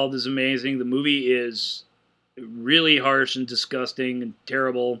everybody involved is amazing. The movie is really harsh and disgusting and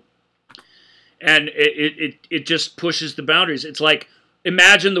terrible, and it just pushes the boundaries. It's like,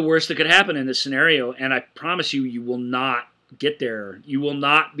 imagine the worst that could happen in this scenario, and I promise you, you will not get there. You will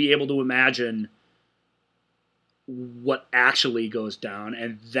not be able to imagine what actually goes down,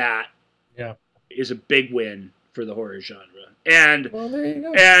 and that is a big win for the horror genre. And there you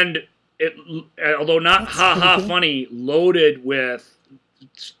go. And it, although not funny, loaded with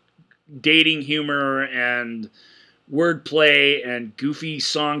dating humor and wordplay and goofy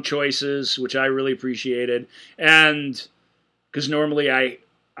song choices, which I really appreciated. And because normally I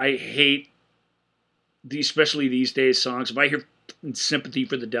hate especially these days songs. If I hear Sympathy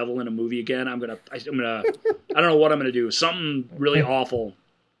for the Devil in a movie again, I don't know what I'm gonna do. Something really awful.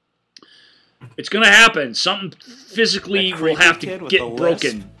 It's gonna happen. Something physically will have to get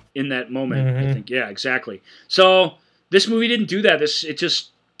broken in that moment. I think. Yeah, exactly. So this movie didn't do that. It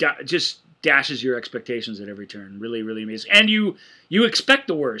just dashes your expectations at every turn. Really, really amazing. And you expect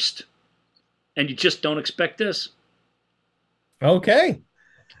the worst, and you just don't expect this. Okay.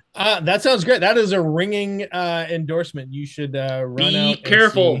 That sounds great. That is a ringing endorsement. You should run out. Be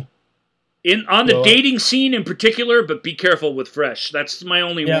careful on the dating scene in particular, but be careful with Fresh. That's my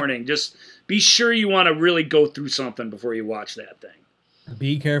only warning. Just be sure you want to really go through something before you watch that thing.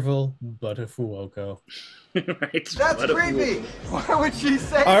 Be careful, Butterfuoco. Right? That's creepy. Why would she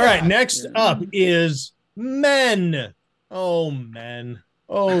say that? All right. Next up is Men. Oh, men.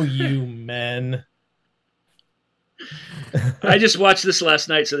 Oh, you men. I just watched this last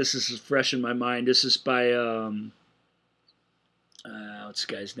night, so this is fresh in my mind. This is by what's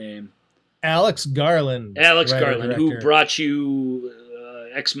the guy's name? Alex Garland. Alex writer, Garland, who director. brought you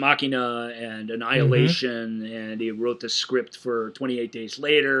Ex Machina and Annihilation, and he wrote the script for 28 Days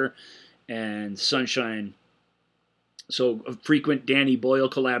Later and Sunshine. So a frequent Danny Boyle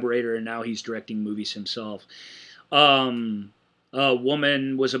collaborator, and now he's directing movies himself. A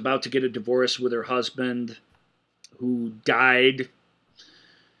woman was about to get a divorce with her husband, who died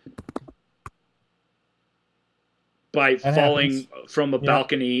by falling from a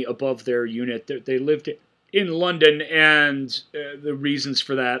balcony above their unit. They lived in London, and the reasons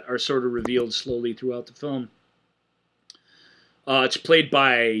for that are sort of revealed slowly throughout the film. It's played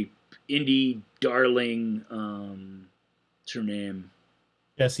by indie darling, what's her name?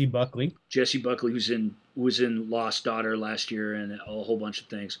 Jessie Buckley. Jessie Buckley, who was in Lost Daughter last year and a whole bunch of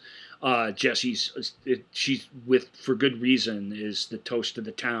things. She's for good reason, is the toast of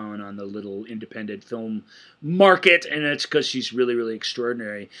the town on the little independent film market, and it's because she's really, really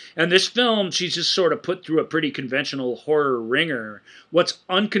extraordinary. And this film, she's just sort of put through a pretty conventional horror ringer. What's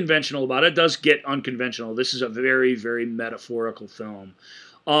unconventional about it does get unconventional. This is a very, very metaphorical film.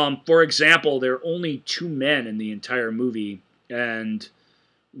 For example, there are only two men in the entire movie, and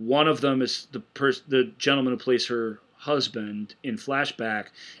one of them is the gentleman who plays her husband in flashback,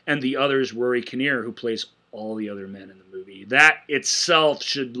 and the other is Rory Kinnear, who plays all the other men in the movie. That itself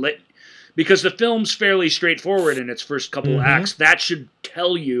should because the film's fairly straightforward in its first couple acts, that should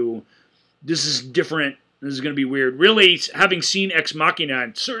tell you this is different, this is going to be weird. Really, having seen Ex Machina,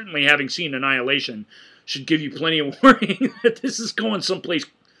 and certainly having seen Annihilation, should give you plenty of warning that this is going someplace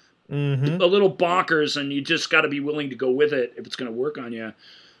a little bonkers, and you just got to be willing to go with it if it's going to work on you.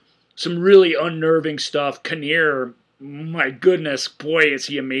 Some really unnerving stuff. Kinnear, my goodness, boy, is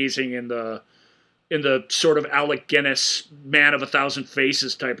he amazing in the sort of Alec Guinness Man of a Thousand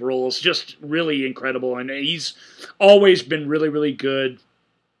Faces type roles. Just really incredible, and he's always been really, really good.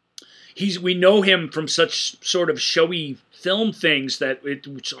 We know him from such sort of showy film things that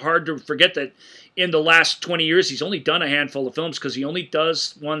it's hard to forget that in the last 20 years he's only done a handful of films, because he only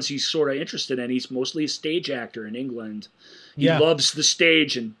does ones he's sort of interested in. He's mostly a stage actor in England. He loves the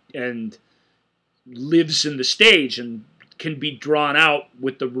stage and lives in the stage and can be drawn out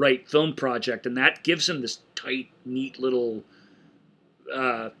with the right film project, and that gives him this tight, neat little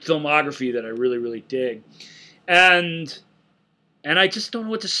filmography that I really, really dig. And I just don't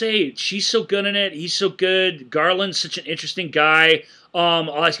know what to say. She's so good in it. He's so good. Garland's such an interesting guy.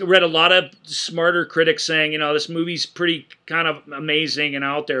 I read a lot of smarter critics saying, this movie's pretty kind of amazing and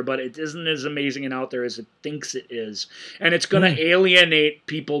out there, but it isn't as amazing and out there as it thinks it is. And it's going to alienate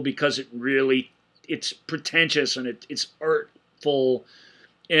people because it's pretentious and it's artful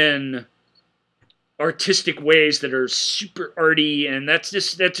in artistic ways that are super arty, and that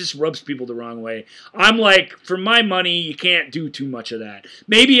just rubs people the wrong way. I'm like, for my money, you can't do too much of that.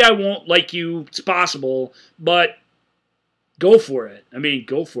 Maybe I won't like you, it's possible, but go for it. I mean,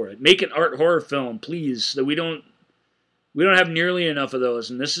 go for it. Make an art horror film, please. That we don't have nearly enough of those,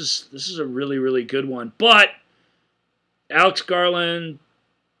 and this is a really, really good one. But Alex Garland,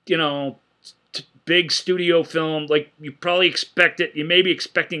 big studio film, like you probably expect it. You may be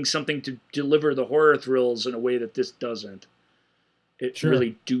expecting something to deliver the horror thrills in a way that this doesn't. It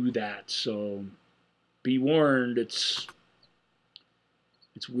really do that. So be warned. It's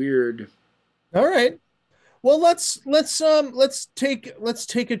weird. All right. Well, let's take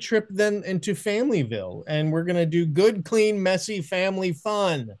a trip then into Familyville, and we're gonna do good, clean, messy family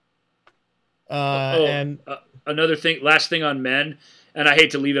fun. Another thing, last thing on Men. And I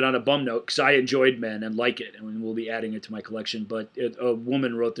hate to leave it on a bum note because I enjoyed Men and like it, and we'll be adding it to my collection. But a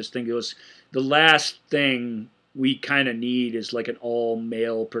woman wrote this thing. It was the last thing we kind of need is like an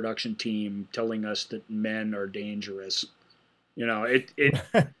all-male production team telling us that men are dangerous.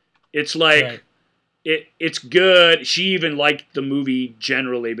 It's like it's good. She even liked the movie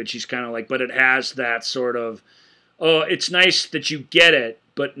generally, but she's kind of like, but it has that sort of, it's nice that you get it,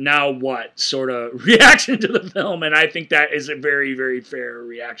 but now what sort of reaction to the film? And I think that is a very, very fair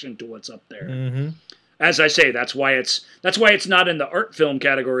reaction to what's up there. As I say, that's why it's not in the art film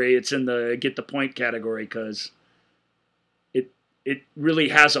category. It's in the get the point category, because it really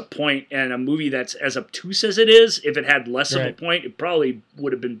has a point, and a movie that's as obtuse as it is, if it had less of a point, it probably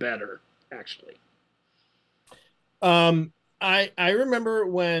would have been better, actually. I remember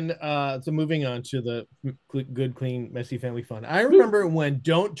when so moving on to the good, clean, messy family fun. I remember when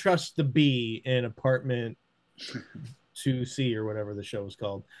Don't Trust the Bee in Apartment 2C or whatever the show was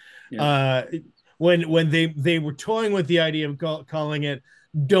called. Yeah. When they were toying with the idea of calling it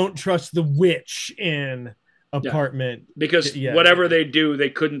Don't Trust the Witch in Apartment. Yeah. Because whatever they do, they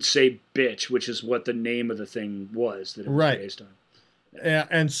couldn't say bitch, which is what the name of the thing was that it was based on. Yeah,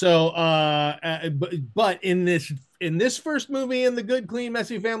 and so but in this first movie in the good, clean,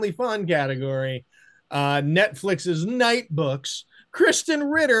 messy family fun category, Netflix's Night Books, Kristen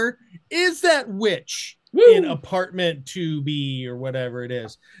Ritter is that witch in Woo! apartment 2B or whatever it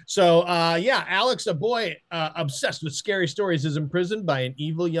is. So yeah, Alex, a boy obsessed with scary stories, is imprisoned by an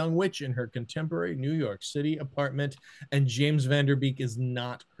evil young witch in her contemporary New York City apartment, and James Vanderbeek is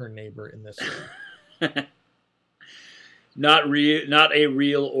not her neighbor in this film. Not a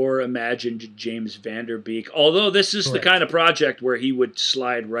real or imagined James Vanderbeek. Although this is the Correct. kind of project where he would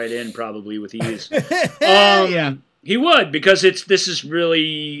slide right in probably with ease. Yeah. He would, because this is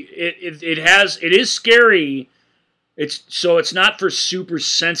really it is scary. It's not for super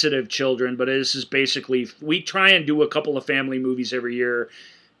sensitive children, but this is basically, we try and do a couple of family movies every year.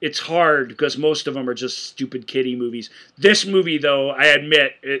 It's hard because most of them are just stupid kiddie movies. This movie, though, I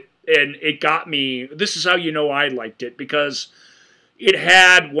admit it, and it got me. This is how you know I liked it, because it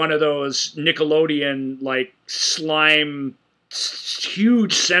had one of those Nickelodeon like slime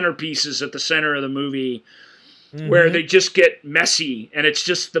huge centerpieces at the center of the movie, where they just get messy, and it's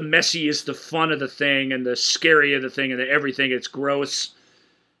just, the messy is the fun of the thing and the scary of the thing and everything. It's gross,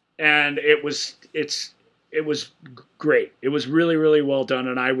 and it was great. It was really, really well done,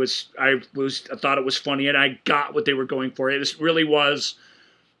 and I thought it was funny, and I got what they were going for. It really was.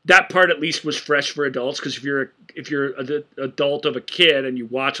 That part at least was fresh for adults, because if you're an adult of a kid and you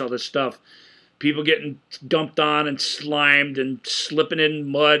watch all this stuff, people getting dumped on and slimed and slipping in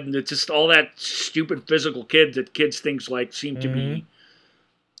mud, and it's just all that stupid physical kids things like seem to be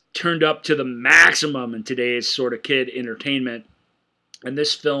turned up to the maximum in today's sort of kid entertainment. And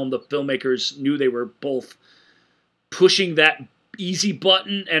this film, the filmmakers knew they were both pushing that easy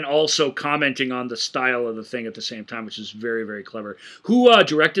button and also commenting on the style of the thing at the same time, which is very, very clever. Who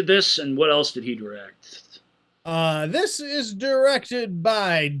directed this, and what else did he direct? This is directed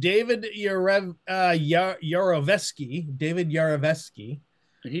by David Yarovesky. David Yarovesky.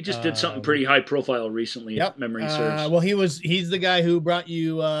 And he just did something pretty high profile recently, if memory serves. Well, he's the guy who brought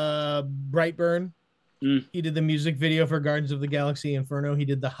you Brightburn. He did the music video for Guardians of the Galaxy Inferno. He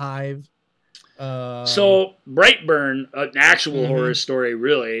did The Hive. So Brightburn, an actual horror story,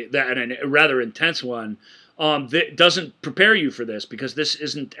 really, that, and a rather intense one, that doesn't prepare you for this, because this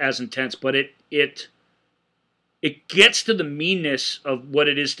isn't as intense, but it gets to the meanness of what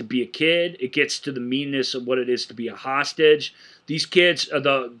it is to be a kid. It gets to the meanness of what it is to be a hostage. These kids,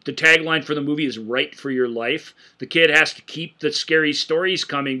 the tagline for the movie is "Right for Your Life." The kid has to keep the scary stories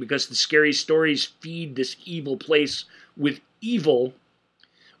coming, because the scary stories feed this evil place with evil,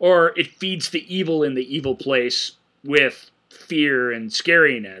 or it feeds the evil in the evil place with fear and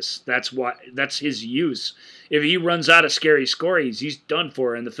scariness. That's his use. If he runs out of scary stories, he's done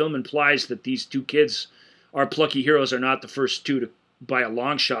for. And the film implies that these two kids, our plucky heroes, are not the first two to, by a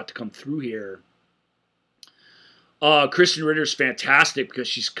long shot, to come through here. Kristen Ritter's fantastic, because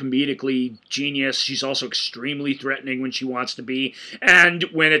she's comedically genius. She's also extremely threatening when she wants to be. And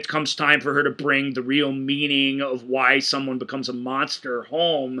when it comes time for her to bring the real meaning of why someone becomes a monster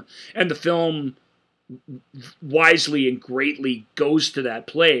home, and the film wisely and greatly goes to that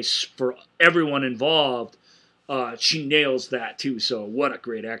place for everyone involved, she nails that too. So what a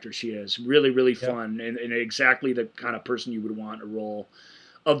great actor she is. Really, really fun, and exactly the kind of person you would want in a role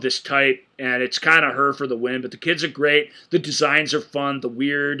of this type. And it's kind of her for the win. But the kids are great. The designs are fun. The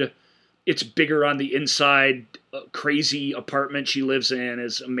weird, it's bigger on the inside, crazy apartment she lives in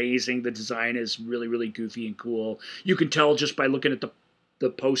is amazing. The design is really, really goofy and cool. You can tell just by looking at the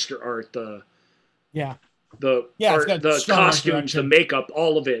poster art, the art, the costumes, the makeup,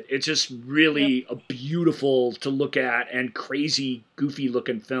 all of it. It's just really a beautiful to look at and crazy, goofy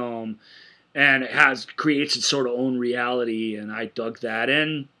looking film. And it creates its sort of own reality, and I dug that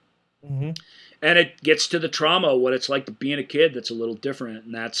in. And it gets to the trauma, what it's like to being a kid that's a little different,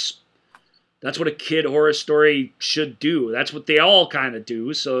 and that's what a kid horror story should do. That's what they all kind of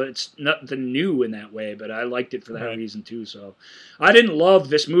do, so it's nothing new in that way, but I liked it for that reason too. So I didn't love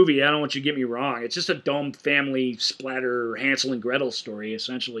this movie, I don't want you to get me wrong. It's just a dumb family splatter Hansel and Gretel story,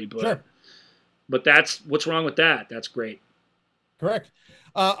 essentially, but that's, what's wrong with that? That's great. Correct.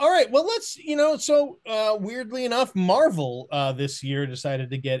 All right. Well, let's, so weirdly enough, Marvel this year decided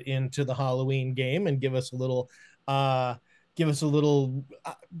to get into the Halloween game and give us a little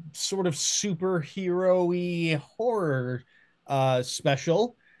sort of superhero-y horror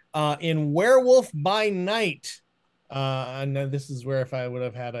special in Werewolf by Night. And this is where, if I would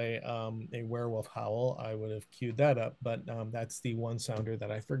have had a werewolf howl, I would have queued that up. But that's the one sounder that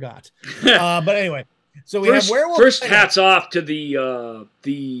I forgot. But anyway. So we have Werewolf. First, hats off to the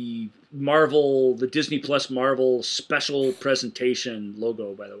Marvel, the Disney Plus Marvel special presentation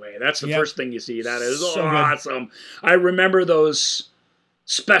logo. By the way, that's the first thing you see. That is so awesome. Good. I remember those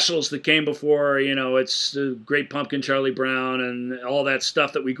specials that came before. You know, it's the Great Pumpkin, Charlie Brown, and all that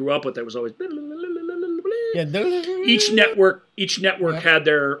stuff that we grew up with. That was always. Yeah. Each network had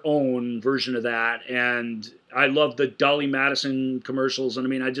their own version of that, and I love the Dolly Madison commercials, and I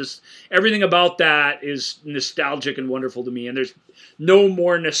mean, everything about that is nostalgic and wonderful to me, and there's no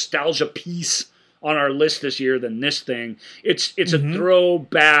more nostalgia piece on our list this year than this thing. It's a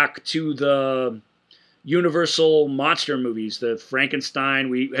throwback to the Universal monster movies, the Frankenstein.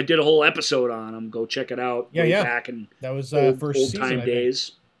 We did a whole episode on them. Go check it out. Back in that was first old time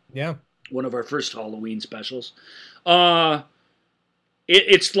days. Yeah. One of our first Halloween specials.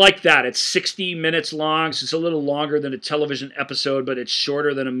 It's like that. It's 60 minutes long, so it's a little longer than a television episode, but it's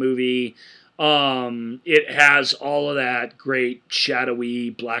shorter than a movie. It has all of that great shadowy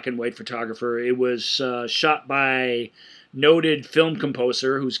black and white photographer. It was shot by noted film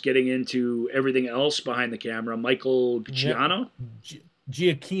composer who's getting into everything else behind the camera, Michael Giacchino.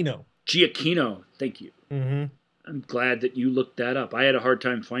 Giacchino, thank you. Mm-hmm. I'm glad that you looked that up. I had a hard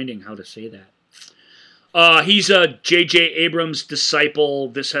time finding how to say that. He's a J.J. Abrams disciple.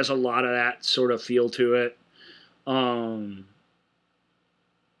 This has a lot of that sort of feel to it.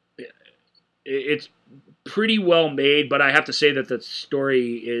 It's pretty well made, but I have to say that the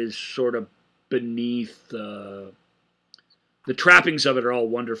story is sort of beneath the trappings of it are all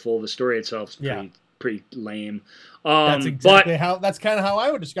wonderful. The story itself is pretty lame. That's exactly that's kind of how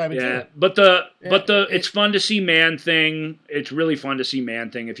I would describe it too. But it's fun to see Man-Thing. It's really fun to see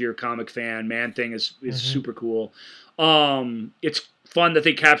Man-Thing if you're a comic fan. Man-Thing is super cool. It's fun that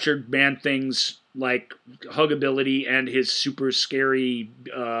they captured Man-Thing's like huggability and his super scary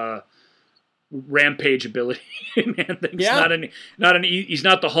rampage ability. Man-Thing's he's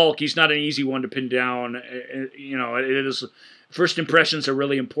not the Hulk. He's not an easy one to pin down. You know, it is. First impressions are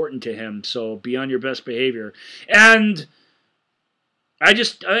really important to him, so be on your best behavior. And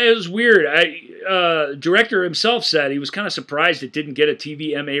it was weird. Director himself said he was kind of surprised it didn't get a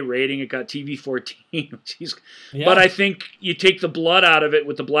TVMA rating. It got TV-14. But I think you take the blood out of it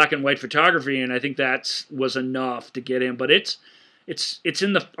with the black and white photography, and I think that was enough to get in. But it's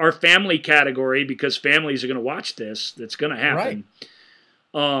in our family category because families are going to watch this. That's going to happen. Right.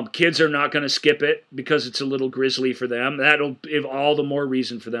 Kids are not going to skip it because it's a little grisly for them. That'll give all the more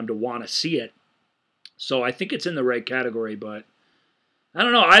reason for them to want to see it. So I think it's in the right category, but I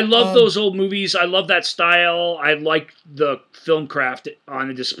don't know. I love those old movies. I love that style. I like the film craft on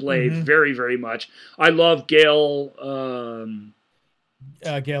the display very, very much. I love Gail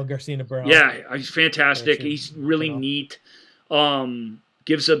Garcia Bernal. Yeah, he's fantastic. He's really neat.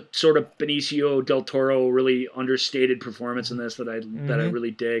 Gives a sort of Benicio del Toro really understated performance in this that I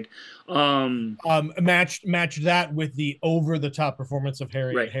really dig. Match that with the over the top performance of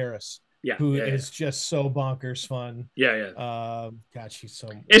Harriet Harris. Who is just so bonkers fun. God, she's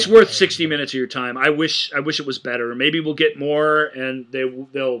so. It's worth 60 minutes of your time. I wish it was better. Maybe we'll get more, and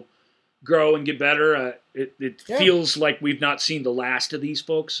they'll grow and get better. It feels like we've not seen the last of these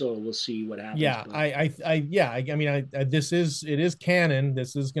folks, so we'll see what happens. This is canon.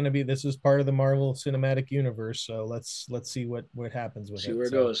 This is part of the Marvel Cinematic Universe. So let's see what happens with it. See where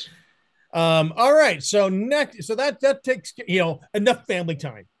it goes. All right. So that takes enough family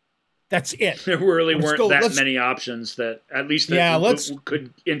time. That's it. There really weren't many options that at least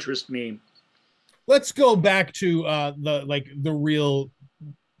could interest me. Let's go back to the real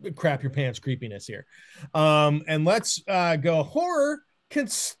crap your pants creepiness here. And let's go horror can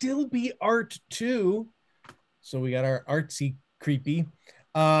still be art too. So we got our artsy creepy.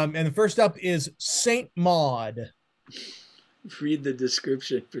 And the first up is Saint Maud. Read the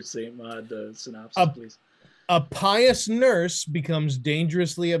description for Saint Maud, the synopsis, please. A pious nurse becomes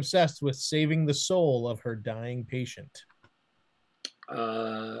dangerously obsessed with saving the soul of her dying patient.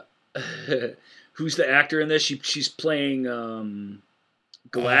 Who's the actor in this? She's playing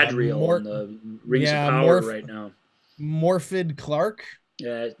Galadriel in the Rings of Power right now. Morfydd Clark.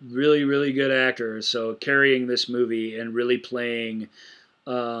 Yeah, really, really good actor. So carrying this movie and really playing.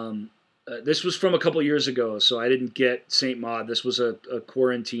 This was from a couple years ago, so I didn't get Saint Maud. This was a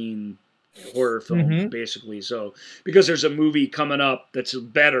quarantine horror film, basically. So because there's a movie coming up that's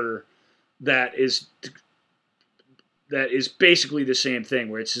better, that is basically the same thing,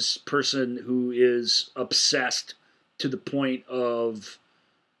 where it's this person who is obsessed to the point of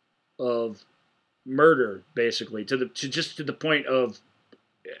murder, basically, to the point of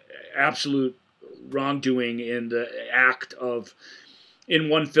absolute wrongdoing in the act of. in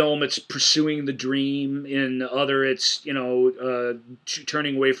one film it's pursuing the dream, in the other it's,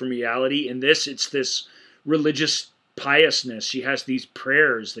 turning away from reality. In this, it's this religious piousness. She has these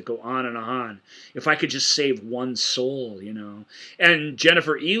prayers that go on and on. If I could just save one soul, And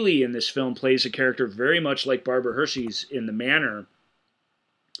Jennifer Ely in this film plays a character very much like Barbara Hershey's in The Manor,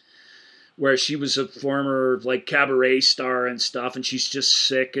 where she was a former cabaret star and stuff, and she's just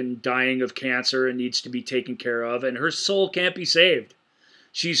sick and dying of cancer and needs to be taken care of, and her soul can't be saved.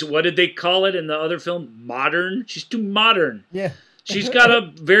 She's, what did they call it in the other film? Modern? She's too modern. Yeah. She's got a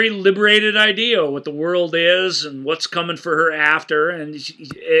very liberated idea of what the world is and what's coming for her after, and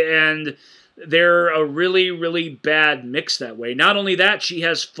they're a really, really bad mix that way. Not only that, she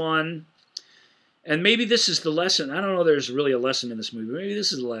has fun, and maybe this is the lesson. I don't know there's really a lesson in this movie. Maybe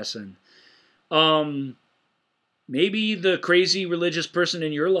this is the lesson. Maybe the crazy religious person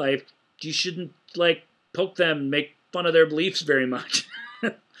in your life, you shouldn't poke them, make fun of their beliefs very much.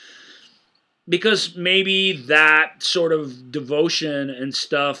 Because maybe that sort of devotion and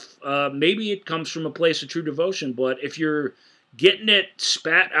stuff, maybe it comes from a place of true devotion, but if you're getting it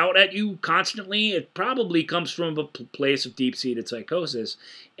spat out at you constantly, it probably comes from a place of deep-seated psychosis.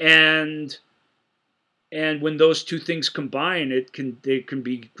 And when those two things combine, it can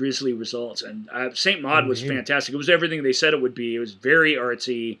be grisly results. And Saint Maud was fantastic. It was everything they said it would be. It was very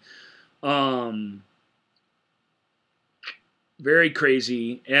artsy, very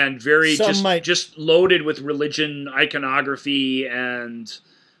crazy, and very just loaded with religion, iconography, and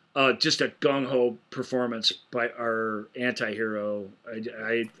just a gung-ho performance by our anti-hero.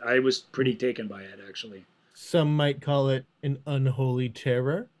 I was pretty taken by it, actually. Some might call it an unholy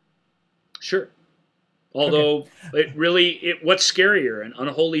terror. Sure. Although, what's scarier, an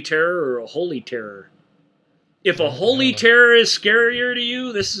unholy terror or a holy terror? If a holy terror is scarier to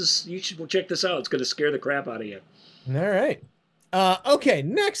you, you should check this out. It's going to scare the crap out of you. All right. Okay,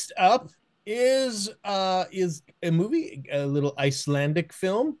 next up is a movie, a little Icelandic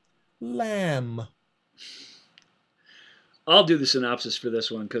film, Lamb. I'll do the synopsis for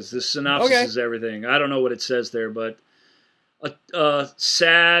this one because this synopsis is everything. I don't know what it says there, but a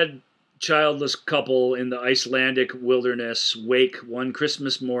sad, childless couple in the Icelandic wilderness wake one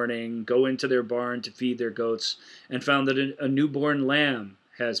Christmas morning, go into their barn to feed their goats, and found that a newborn lamb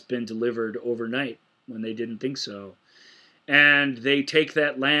has been delivered overnight when they didn't think so. And they take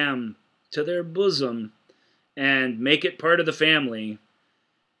that lamb to their bosom and make it part of the family.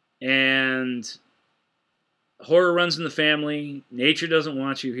 And horror runs in the family. Nature doesn't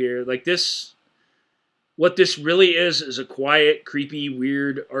want you here. What this really is a quiet, creepy,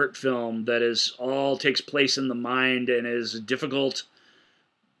 weird art film that takes place in the mind and is difficult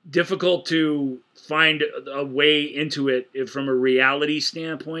to find a way into it from a reality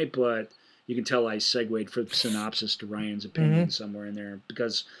standpoint, but you can tell I segued for the synopsis to Ryan's opinion somewhere in there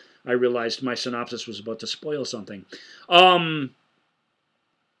because I realized my synopsis was about to spoil something.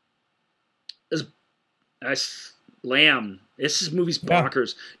 Lamb. This movie's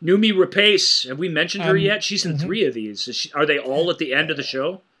bonkers. Yeah. Noomi Rapace. Have we mentioned her yet? She's in 3 of these. Are they all at the end of the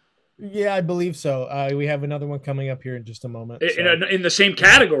show? Yeah, I believe so. We have another one coming up here in just a moment. In the same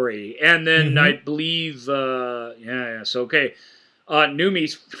category. And then I believe, So, okay.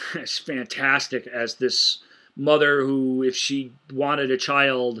 Noomi's fantastic as this mother who, if she wanted a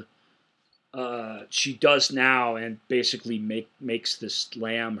child, she does now, and basically makes this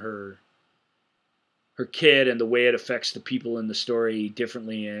lamb her kid, and the way it affects the people in the story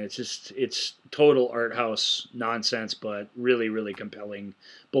differently. And it's total art house nonsense, but really, really compelling,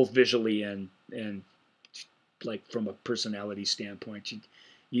 both visually and from a personality standpoint.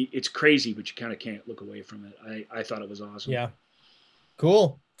 It's crazy, but you kind of can't look away from it. I thought it was awesome. Yeah.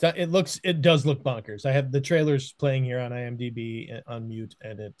 Cool. It does look bonkers. I have the trailers playing here on IMDb on mute,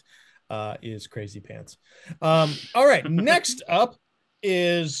 and it is crazy pants. All right. Next up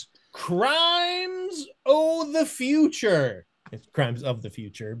is Crimes of the Future. It's Crimes of the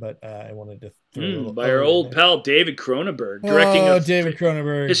Future, but I wanted to throw by our old pal David Cronenberg, directing David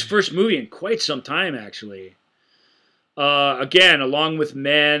Cronenberg, his first movie in quite some time, actually. Again, along with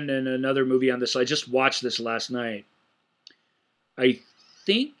Men and another movie on this. I just watched this last night. I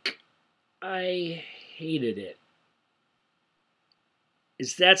think I hated it.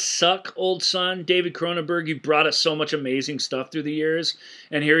 Does that suck, old son? David Cronenberg, you've brought us so much amazing stuff through the years,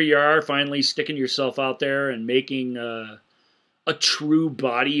 and here you are finally sticking yourself out there and making a true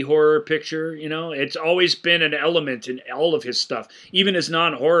body horror picture. It's always been an element in all of his stuff. Even his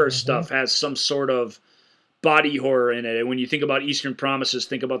non-horror stuff has some sort of body horror in it. And when you think about Eastern Promises,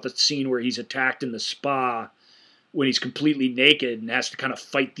 think about the scene where he's attacked in the spa when he's completely naked and has to kind of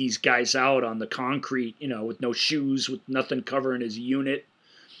fight these guys out on the concrete, with no shoes, with nothing covering his unit.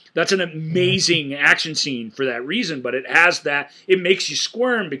 That's an amazing action scene for that reason, but it makes you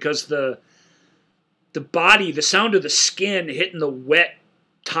squirm because the body, the sound of the skin hitting the wet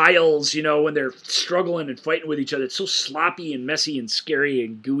tiles, when they're struggling and fighting with each other, it's so sloppy and messy and scary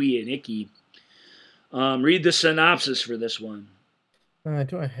and gooey and icky. Read the synopsis for this one.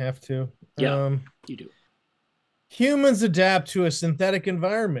 Do I have to? Yeah, you do. Humans adapt to a synthetic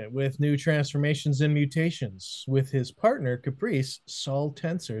environment with new transformations and mutations. With his partner, Caprice, Saul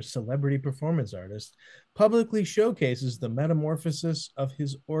Tensor, celebrity performance artist, publicly showcases the metamorphosis of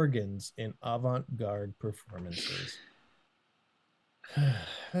his organs in avant-garde performances.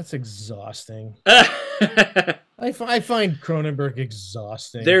 That's exhausting. I find Cronenberg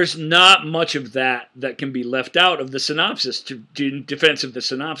exhausting. There's not much of that can be left out of the synopsis in defense of the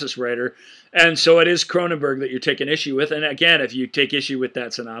synopsis writer. And so it is Cronenberg that you're taking issue with. And again, if you take issue with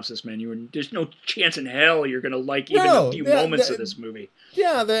that synopsis, man, there's no chance in hell you're going to like even a few moments of this movie.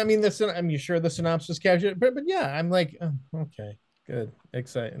 Yeah, I'm sure the synopsis captured it. But yeah, I'm like, oh, okay, good,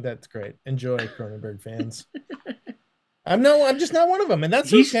 exciting. That's great. Enjoy, Cronenberg fans. I'm just not one of them, and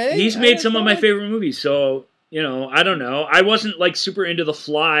that's okay. He's made some of my favorite movies, so I don't know. I wasn't like super into The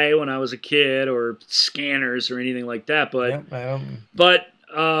Fly when I was a kid, or Scanners or anything like that, but but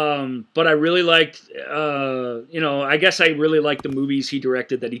I really liked I guess I really liked the movies he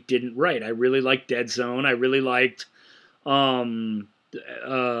directed that he didn't write. I really liked Dead Zone. I really liked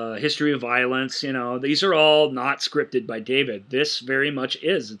History of Violence. These are all not scripted by David. This very much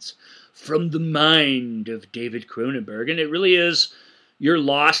is. It's from the mind of David Cronenberg, and it really is. You're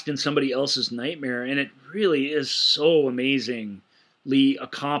lost in somebody else's nightmare, and it really is so amazingly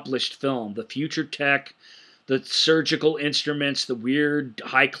accomplished film. The future tech, the surgical instruments, the weird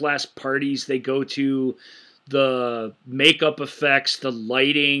high-class parties they go to, the makeup effects, the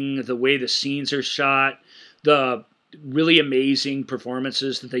lighting, the way the scenes are shot, the really amazing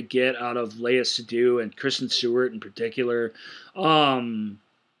performances that they get out of Léa Seydoux and Kristen Stewart in particular. And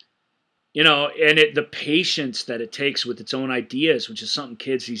the patience that it takes with its own ideas, which is something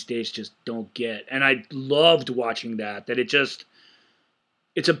kids these days just don't get. And I loved watching that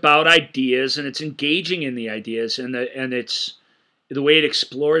it's about ideas, and it's engaging in the ideas, and it's the way it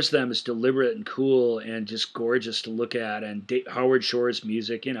explores them is deliberate and cool and just gorgeous to look at. And Howard Shore's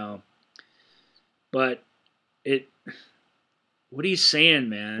music, but what he's saying,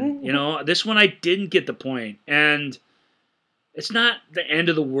 man, this one I didn't get the point. And it's not the end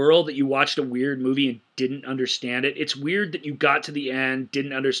of the world that you watched a weird movie and didn't understand it. It's weird that you got to the end,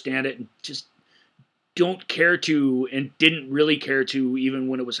 didn't understand it, and just don't care to, and didn't really care to even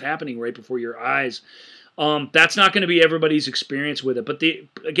when it was happening right before your eyes. That's not going to be everybody's experience with it. But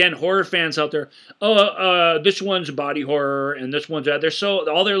again, horror fans out there, this one's body horror and this one's that. They're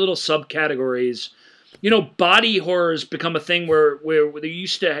all their little subcategories. Body horror has become a thing where they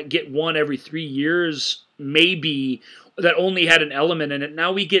used to get one every 3 years, maybe, that only had an element in it.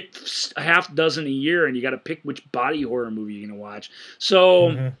 Now we get a half dozen a year, and you got to pick which body horror movie you're going to watch.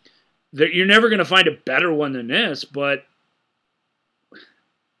 So you're never going to find a better one than this. But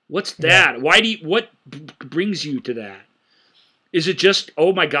what's that? Yeah. What brings you to that? Is it just,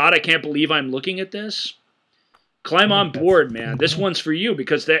 oh my God, I can't believe I'm looking at this? Climb on board, man. This one's for you,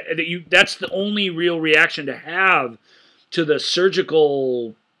 because that's the only real reaction to have to the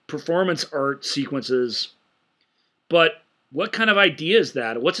surgical performance art sequences. But what kind of idea is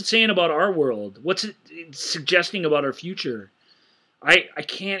that? What's it saying about our world? What's it suggesting about our future? I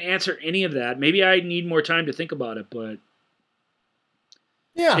can't answer any of that. Maybe I need more time to think about it, but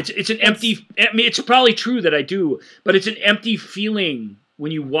yeah, it's an empty. I mean, it's probably true that I do, but it's an empty feeling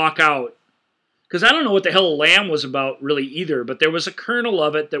when you walk out. Because I don't know what the hell Lamb was about really either, but there was a kernel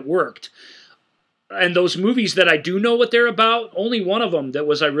of it that worked. And those movies that I do know what they're about, only one of them that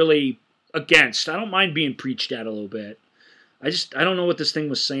was I really against. I don't mind being preached at a little bit. I don't know what this thing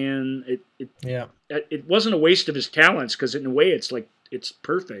was saying. It wasn't a waste of his talents, because in a way it's like it's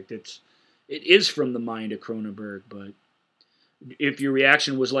perfect. It is from the mind of Cronenberg, but if your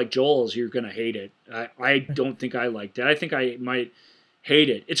reaction was like Joel's, you're gonna hate it. I don't think I liked it. I think I might hate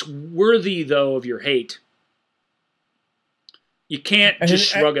it. It's worthy though of your hate. You can't just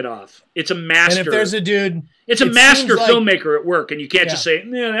shrug it off. It's a master. And if there's a dude, it's a master filmmaker at work, and you can't just say,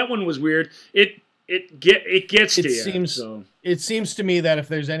 "No, that one was weird." It gets to you. It seems to me that if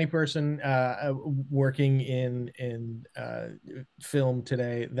there's any person working in film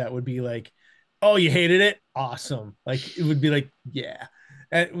today that would be like, "Oh, you hated it? Awesome!" Like it would be like, "Yeah."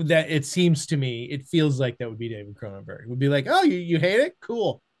 That it seems to me, it feels like that would be David Cronenberg. It would be like, "Oh, you hate it?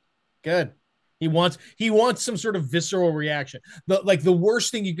 Cool, good." He wants some sort of visceral reaction. The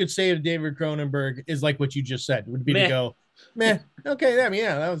worst thing you could say to David Cronenberg is like what you just said would be Meh. to go, meh. Okay, I mean,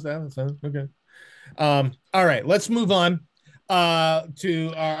 yeah, that was okay. All right, let's move on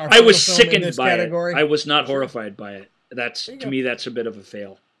to our I was final film in sickened this by category. it. I was not Sure. horrified by it. That's There you to go. me, that's a bit of a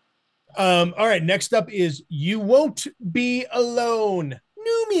fail. All right, next up is You Won't Be Alone.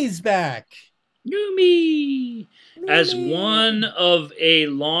 Numi's back. Yumi! As Numi. one of a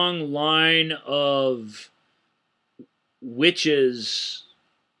long line of witches,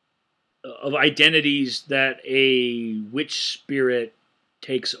 of identities that a witch spirit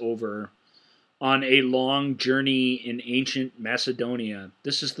takes over on a long journey in ancient Macedonia.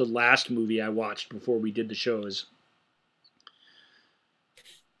 This is the last movie I watched before we did the shows.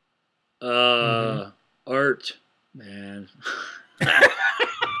 Art, man.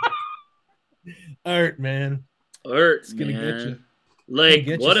 Art, man. Art, It's gonna get you. man. Like,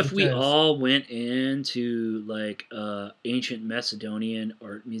 get you what if we sometimes. all went into like ancient Macedonian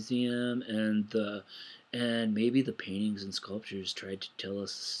art museum and maybe the paintings and sculptures tried to tell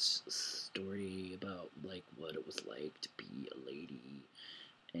us a story about like what it was like to be a lady,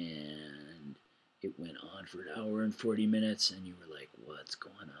 and it went on for an hour and 40 minutes, and you were like, what's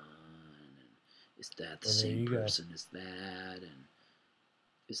going on? And is that the same person as that? And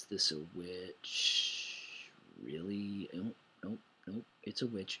is this a witch? Really? Nope. It's a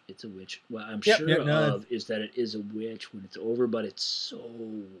witch. It's a witch. What I'm sure of is that it is a witch when it's over, but it's so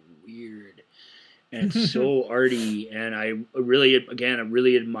weird and so arty. And I really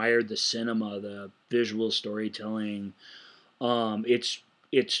admired the cinema, the visual storytelling. It's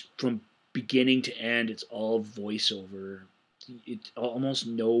from beginning to end. It's all voiceover. It's almost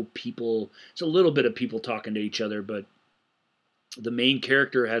no people. It's a little bit of people talking to each other, but the main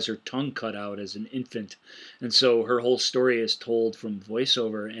character has her tongue cut out as an infant, and so her whole story is told from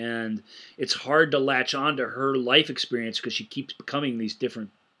voiceover, and it's hard to latch on to her life experience because she keeps becoming these different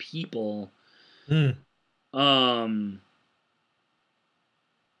people. It's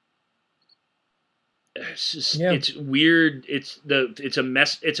just, it's weird. It's a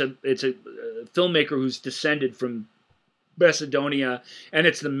mess. It's a filmmaker who's descended from Macedonia, and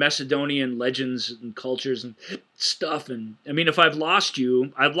it's the Macedonian legends and cultures and stuff. And I mean, if I've lost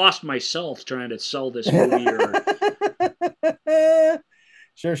you, I've lost myself trying to sell this movie.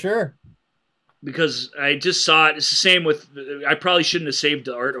 Sure. Because I just saw it. It's the same with. I probably shouldn't have saved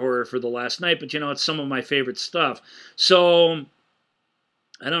the art horror for the last night, but it's some of my favorite stuff. So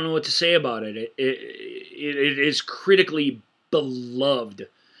I don't know what to say about it. It is critically beloved.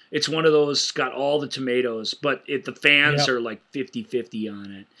 It's one of those got all the tomatoes, but the fans are like 50-50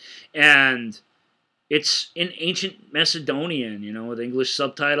 on it. And it's in ancient Macedonian, with English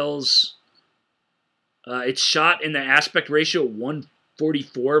subtitles. It's shot in the aspect ratio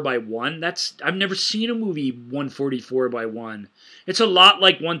 144:1. I've never seen a movie 144:1. It's a lot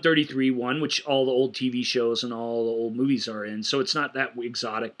like 133:1, which all the old TV shows and all the old movies are in. So it's not that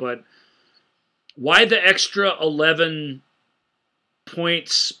exotic, but why the extra 11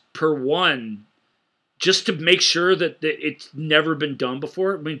 points per one just to make sure that it's never been done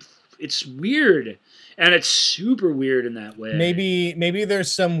before? I mean, it's weird, and it's super weird in that way. Maybe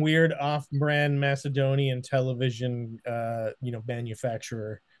there's some weird off-brand Macedonian television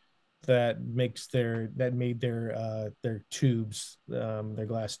manufacturer that made their tubes, their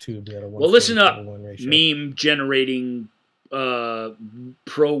glass tube. Well, listen up, meme generating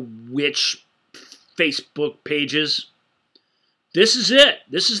pro witch Facebook pages. This is it.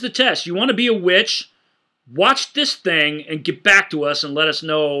 This is the test. You want to be a witch? Watch this thing and get back to us and let us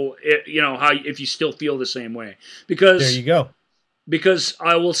know, if you still feel the same way. Because there you go. Because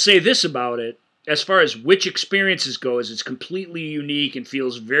I will say this about it: as far as witch experiences goes, it's completely unique and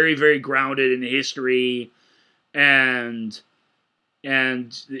feels very, very grounded in history, and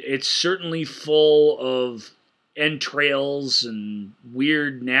it's certainly full of entrails and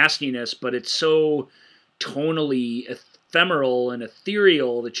weird nastiness. But it's so tonally ephemeral and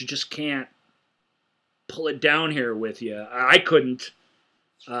ethereal that you just can't pull it down here with you. I couldn't.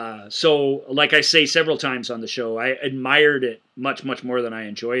 So, like I say several times on the show, I admired it much, much more than I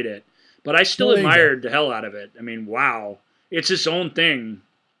enjoyed it. But I still admired the hell out of it. I mean, wow. It's its own thing.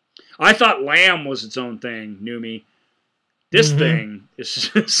 I thought Lamb was its own thing, Numi. This thing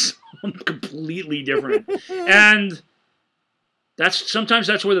is completely different. And sometimes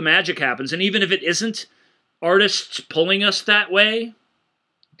that's where the magic happens. And even if it isn't artists pulling us that way,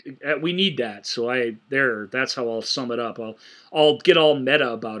 we need that. So that's how I'll sum it up. I'll get all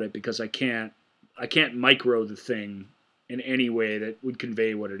meta about it because I can't micro the thing in any way that would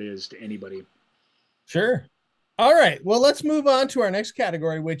convey what it is to anybody. Sure. All right. Well, let's move on to our next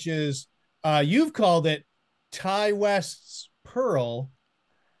category, which is You've called it Ty West's Pearl,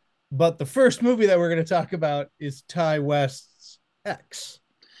 but the first movie that we're going to talk about is Ty West's X.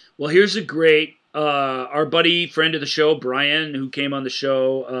 Well, here's a great our buddy, friend of the show, Brian, who came on the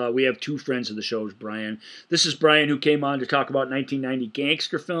show. We have two friends of the show, Brian. This is Brian, who came on to talk about 1990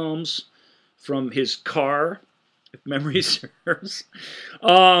 gangster films from his car, if memory serves.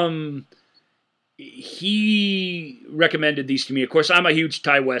 He recommended these to me. Of course, I'm a huge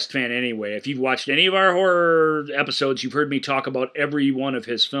Ty West fan anyway. If you've watched any of our horror episodes, you've heard me talk about every one of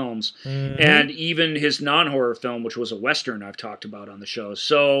his films. Mm-hmm. And even his non-horror film, which was a Western, I've talked about on the show.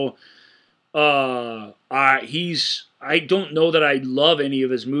 So I don't know that I love any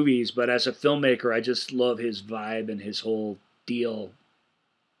of his movies, but as a filmmaker, I just love his vibe and his whole deal.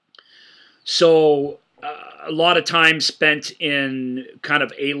 So a lot of time spent in kind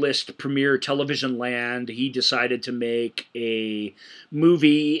of A-list premiere television land. He decided to make a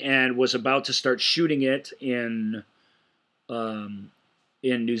movie and was about to start shooting it in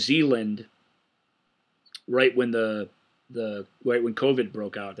New Zealand right when when COVID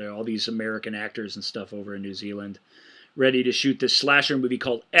broke out. There are all these American actors and stuff over in New Zealand ready to shoot this slasher movie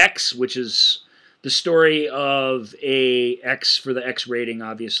called X, which is the story of a X for the X rating,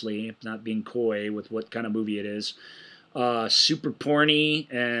 obviously, not being coy with what kind of movie it is. Super porny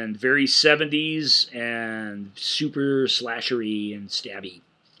and very 70s and super slashery and stabby.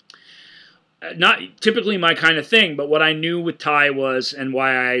 Not typically my kind of thing, but what I knew with Ty was, and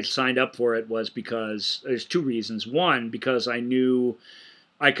why I signed up for it was because there's two reasons. One, because I knew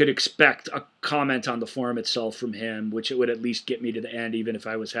I could expect a comment on the forum itself from him, which it would at least get me to the end, even if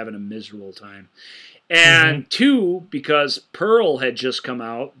I was having a miserable time. And two, because Pearl had just come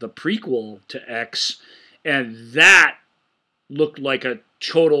out, the prequel to X, and that looked like a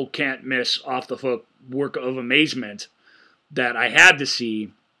total can't miss off the hook work of amazement that I had to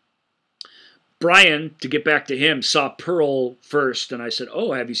see. Brian, to get back to him, saw Pearl first, and I said,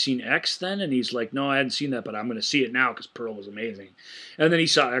 "Oh, have you seen X then?" And he's like, "No, I hadn't seen that, but I'm going to see it now because Pearl was amazing." And then he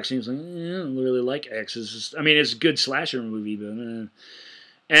saw X, and he was like, "I don't really like X. It's a good slasher movie, but..."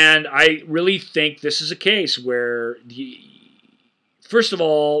 And I really think this is a case where, first of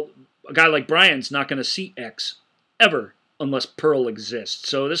all, a guy like Brian's not going to see X ever unless Pearl exists.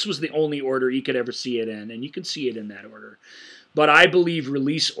 So this was the only order he could ever see it in, and you can see it in that order. But I believe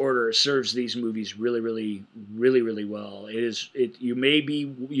release order serves these movies really, really, really, really well. You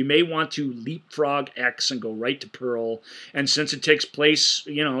may want to leapfrog X and go right to Pearl, and since it takes place,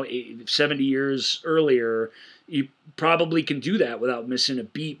 70 years earlier, you probably can do that without missing a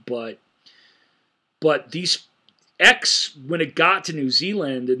beat. But these X, when it got to New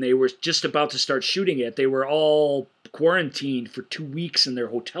Zealand and they were just about to start shooting it, they were all quarantined for 2 weeks in their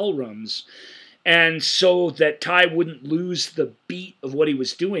hotel rooms. And so that Ty wouldn't lose the beat of what he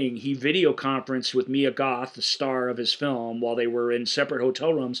was doing, he video conferenced with Mia Goth, the star of his film, while they were in separate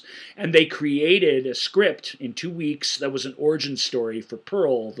hotel rooms. And they created a script in 2 weeks that was an origin story for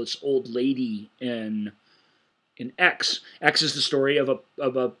Pearl, this old lady in X. X is the story of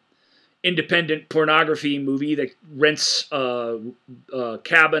a independent pornography movie that rents a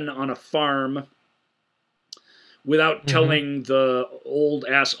cabin on a farm without telling the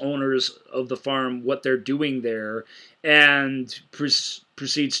old-ass owners of the farm what they're doing there, and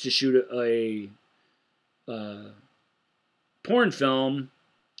proceeds to shoot a porn film.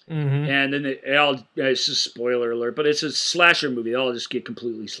 And then it's a spoiler alert, but it's a slasher movie. They all just get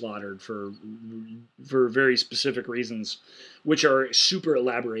completely slaughtered for very specific reasons, which are super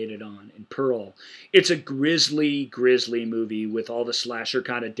elaborated on in Pearl. It's a grisly movie with all the slasher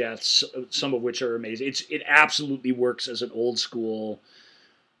kind of deaths, some of which are amazing. It absolutely works as an old school,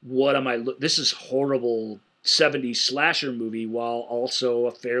 this is horrible 70s slasher movie, while also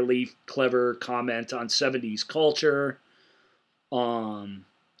a fairly clever comment on 70s culture.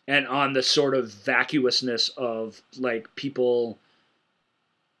 And on the sort of vacuousness of like people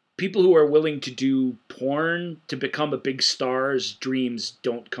who are willing to do porn to become a big star's dreams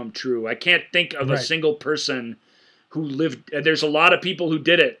don't come true. I can't think of a single person who lived. There's a lot of people who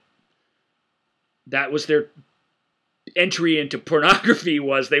did it. That was their entry into pornography,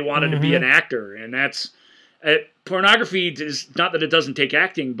 was they wanted to be an actor, and that's pornography is not that it doesn't take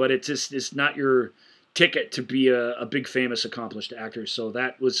acting, but it's not your ticket to be a big famous accomplished actor. So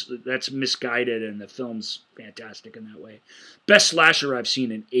that's misguided, and the film's fantastic in that way. Best slasher I've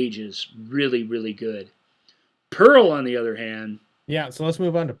seen in ages. Really, really good. Pearl, on the other hand. Yeah, so let's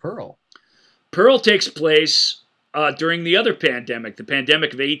move on to Pearl. Pearl takes place during the other pandemic, the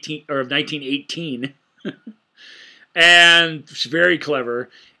pandemic of 1918. And it's very clever.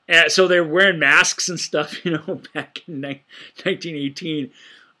 So they're wearing masks and stuff, back in 1918.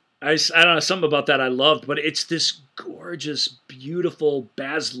 I don't know, something about that I loved, but it's this gorgeous, beautiful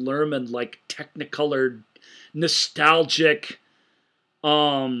Baz Luhrmann like technicolored, nostalgic,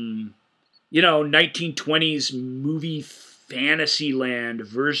 1920s movie Fantasyland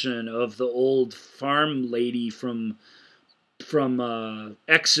version of the old farm lady from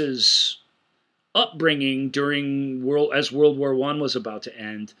X's upbringing during World War I was about to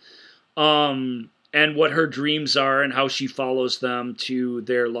end. And what her dreams are and how she follows them to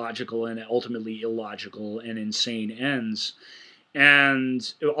their logical and ultimately illogical and insane ends.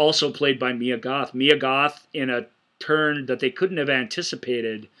 And also played by Mia Goth. Mia Goth, in a turn that they couldn't have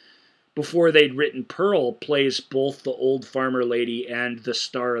anticipated before they'd written Pearl, plays both the old farmer lady and the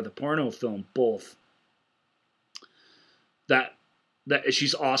star of the porno film, both. That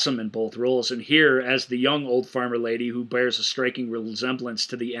she's awesome in both roles, and here as the young old farmer lady who bears a striking resemblance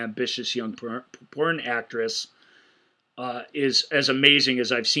to the ambitious young porn actress is as amazing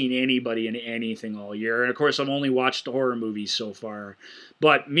as I've seen anybody in anything all year. And of course, I've only watched the horror movies so far,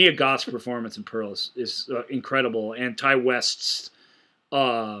 but Mia Goth's performance in Pearl is incredible, and Ty West's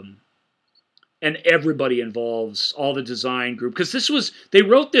and everybody involves, all the design group. Because they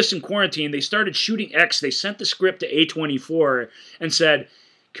wrote this in quarantine. They started shooting X. They sent the script to A24 and said,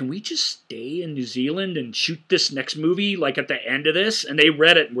 can we just stay in New Zealand and shoot this next movie, like at the end of this? And they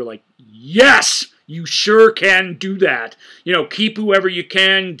read it and were like, yes, you sure can do that. Keep whoever you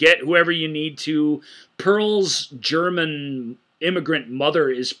can, get whoever you need to. Pearl's German immigrant mother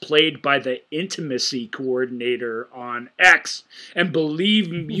is played by the intimacy coordinator on X. And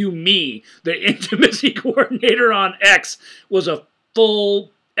believe you me, the intimacy coordinator on X was a full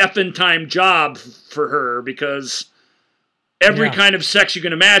effing time job for her, because every kind of sex you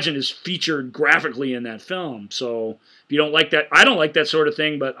can imagine is featured graphically in that film. So if you don't like that, I don't like that sort of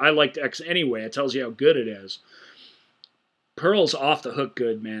thing, but I liked X anyway. It tells you how good it is. Pearl's off the hook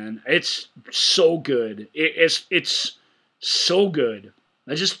good, man. It's so good. It's so good.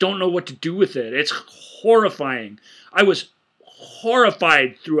 I just don't know what to do with it. It's horrifying. I was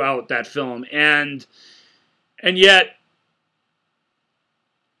horrified throughout that film, and yet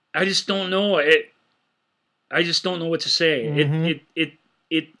I just don't know it. I just don't know what to say. Mm-hmm.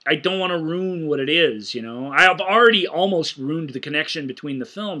 I don't want to ruin what it is, I have already almost ruined the connection between the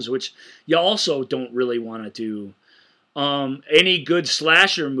films, which you also don't really want to do. Any good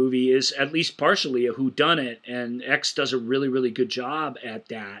slasher movie is at least partially a whodunit, and X does a really, really good job at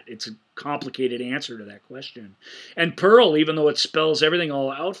that. It's a complicated answer to that question. And Pearl, even though it spells everything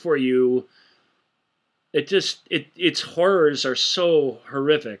all out for you, its horrors are so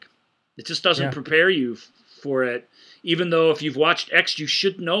horrific. It just doesn't prepare you for it, even though if you've watched X, you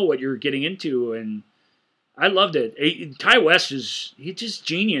should know what you're getting into, and I loved it. Ty West he's just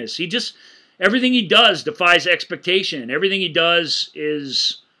genius. Everything he does defies expectation. Everything he does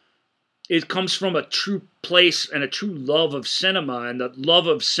it comes from a true place and a true love of cinema, and the love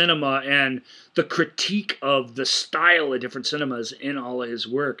of cinema and the critique of the style of different cinemas in all of his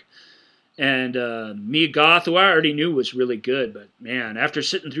work. And Mia Goth, who I already knew was really good, but man, after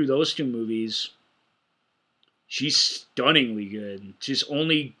sitting through those two movies, she's stunningly good. She's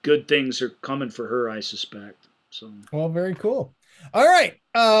only good things are coming for her, I suspect. So, well, very cool. All right,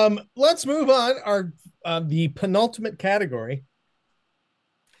 let's move on. Our the penultimate category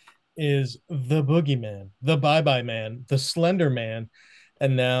is the Boogeyman, the Bye-Bye Man, the Slender Man,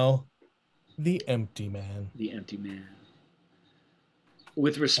 and now the Empty Man. The Empty Man.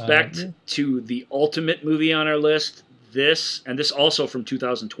 With respect to the ultimate movie on our list, this also from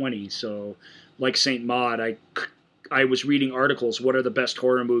 2020. So, like Saint Maud, I was reading articles. What are the best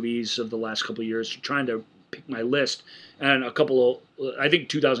horror movies of the last couple of years? Trying to pick my list, and I think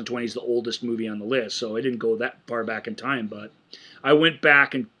 2020 is the oldest movie on the list, so I didn't go that far back in time, but I went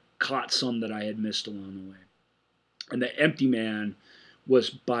back and caught some that I had missed along the way. And The Empty Man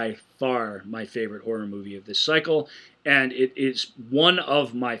was by far my favorite horror movie of this cycle, and it is one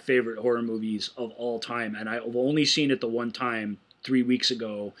of my favorite horror movies of all time, and I've only seen it the one time 3 weeks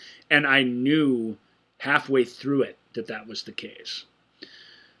ago, and I knew halfway through it that was the case.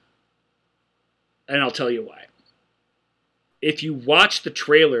 And I'll tell you why. If you watch the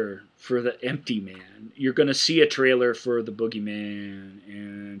trailer for The Empty Man, you're going to see a trailer for The Boogeyman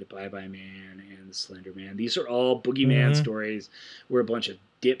and The Bye-Bye Man and The Slender Man. These are all Boogeyman stories where a bunch of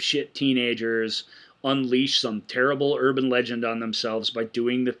dipshit teenagers unleash some terrible urban legend on themselves by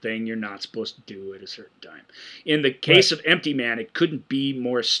doing the thing you're not supposed to do at a certain time. In the case of Empty Man, it couldn't be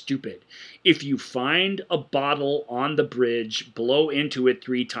more stupid. If you find a bottle on the bridge, blow into it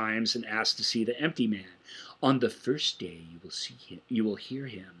 3 times and ask to see the Empty Man. On the first day you will see him, you will hear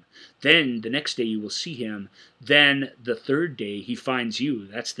him. Then the next day you will see him. Then the third day he finds you.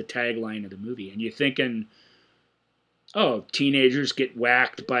 That's the tagline of the movie. And you're thinking, oh, teenagers get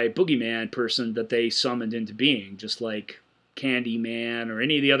whacked by a boogeyman person that they summoned into being, just like Candyman or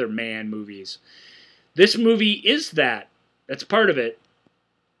any of the other man movies. This movie is that. That's part of it.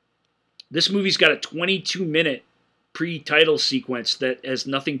 This movie's got a 22-minute pre-title sequence that has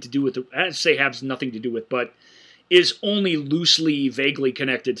nothing to do with, I'd say has nothing to do with, but is only loosely, vaguely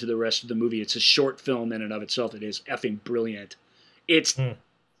connected to the rest of the movie. It's a short film in and of itself. It is effing brilliant. It's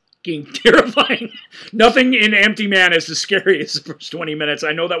fucking terrifying. Nothing in Empty Man is as scary as the first 20 minutes.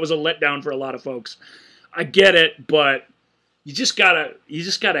 I know that was a letdown for a lot of folks. I get it, but you just gotta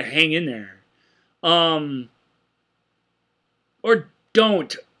hang in there. Or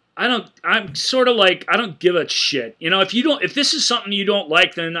don't. I'm sort of like, I don't give a shit. You know, if this is something you don't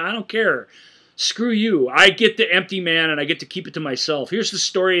like, then I don't care. Screw you. I get the Empty Man and I get to keep it to myself. Here's the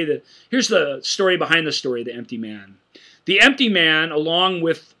story behind the story, The Empty Man. The Empty Man, along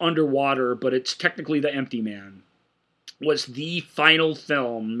with Underwater, but it's technically The Empty Man, was the final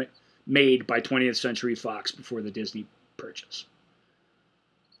film made by 20th Century Fox before the Disney purchase.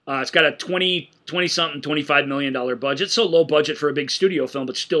 It's got a $25 million budget, so low budget for a big studio film,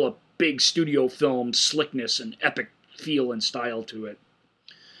 but still a big studio film slickness and epic feel and style to it.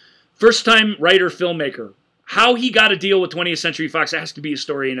 First-time writer-filmmaker. How he got a deal with 20th Century Fox, that has to be a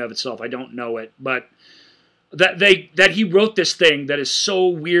story in and of itself. I don't know it, but that he wrote this thing that is so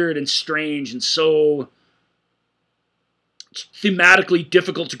weird and strange and so thematically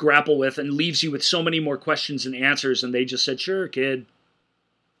difficult to grapple with and leaves you with so many more questions and answers, and they just said, sure, kid.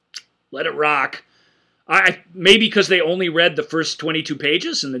 Let it rock. Maybe because they only read the first 22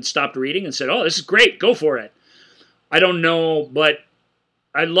 pages and then stopped reading and said, oh, this is great, go for it. I don't know, but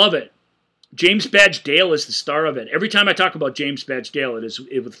I love it. James Badge Dale is the star of it. Every time I talk about James Badge Dale, it is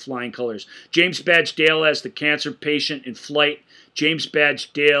with flying colors. James Badge Dale as the cancer patient in Flight. James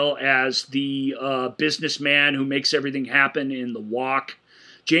Badge Dale as the businessman who makes everything happen in The Walk.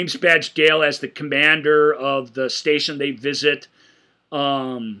 James Badge Dale as the commander of the station they visit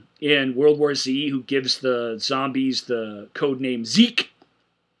in World War Z, who gives the zombies the code name Zeke.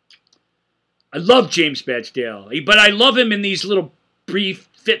 I love James Badge Dale, but I love him in these little brief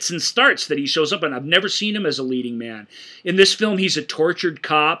fits and starts that he shows up in. I've never seen him as a leading man. In this film, he's a tortured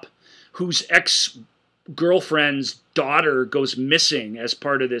cop whose ex-girlfriend's daughter goes missing as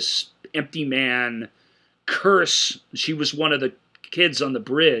part of this Empty Man curse. She was one of the kids on the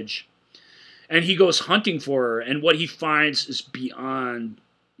bridge. And he goes hunting for her, and what he finds is beyond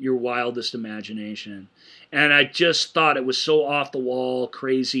your wildest imagination. And I just thought it was so off the wall,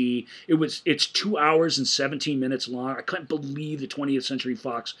 crazy. It's 2 hours and 17 minutes long. I couldn't believe the 20th Century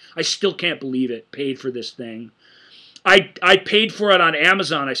Fox. I still can't believe it. Paid for this thing. I paid for it on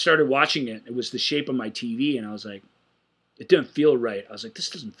Amazon. I started watching it. It was the shape of my TV, and I was like, it didn't feel right. I was like, this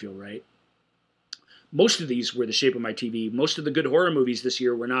doesn't feel right. Most of these were the shape of my TV. Most of the good horror movies this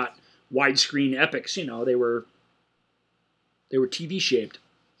year were not widescreen epics. You know, they were TV shaped,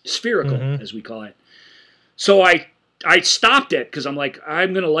 spherical, as we call it. So I stopped it because I'm like,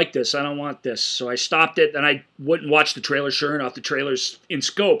 I'm going to like this. I don't want this. So I stopped it, and I wouldn't watch the trailer. Sure enough, the trailer's in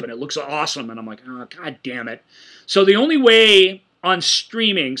scope, and it looks awesome. And I'm like, oh, God damn it. So the only way on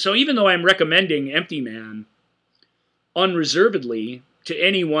streaming, so even though I'm recommending Empty Man unreservedly to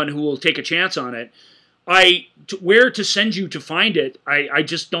anyone who will take a chance on it, where to send you to find it, I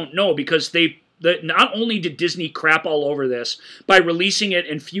just don't know, because not only did Disney crap all over this by releasing it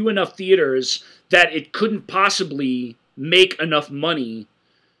in few enough theaters that it couldn't possibly make enough money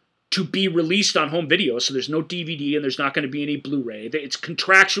to be released on home video, so there's no DVD and there's not going to be any Blu-ray. It's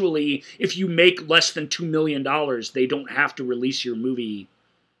contractually, if you make less than $2 million, they don't have to release your movie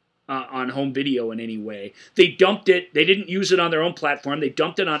on home video in any way. They dumped it. They didn't use it on their own platform. They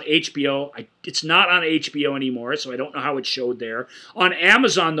dumped it on HBO. It's not on HBO anymore, so I don't know how it showed there. On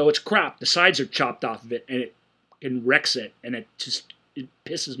Amazon, though, it's crap. The sides are chopped off of it, and it wrecks it, and it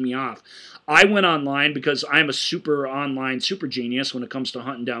pisses me off. I went online because I'm a super genius when it comes to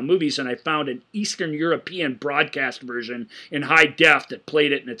hunting down movies, and I found an Eastern European broadcast version in high def that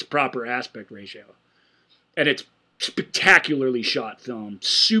played it in its proper aspect ratio. And it's spectacularly shot film,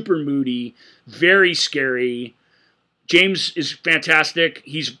 super moody, very scary. James is fantastic.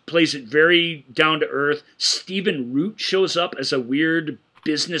 He plays it very down to earth. Stephen Root shows up as a weird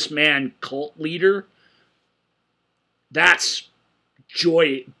businessman cult leader. That's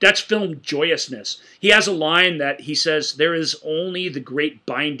joy. That's film joyousness. He has a line that he says, "There is only the great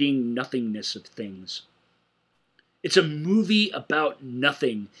binding nothingness of things." It's a movie about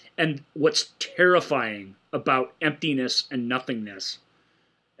nothing, and what's terrifying about emptiness and nothingness.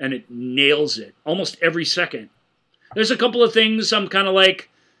 And it nails it almost every second. There's a couple of things I'm kind of like,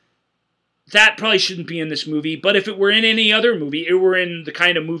 that probably shouldn't be in this movie, but if it were in any other movie, it were in the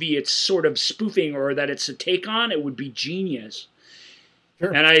kind of movie it's sort of spoofing or that it's a take on, it would be genius.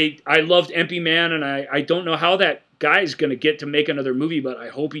 Sure. And I loved Empty Man, and I don't know how that guy's going to get to make another movie, but I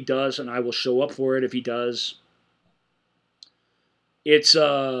hope he does, and I will show up for it if he does. It's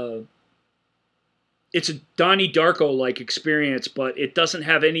a Donnie Darko-like experience, but it doesn't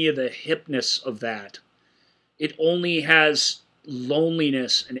have any of the hipness of that. It only has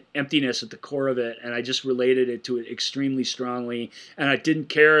loneliness and emptiness at the core of it, and I just related it to it extremely strongly, and I didn't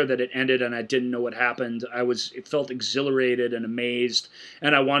care that it ended and I didn't know what happened. It felt exhilarated and amazed,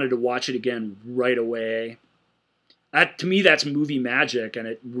 and I wanted to watch it again right away. To me, that's movie magic, and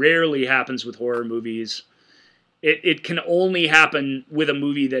it rarely happens with horror movies. It can only happen with a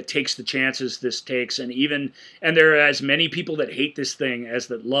movie that takes the chances this takes, and there are as many people that hate this thing as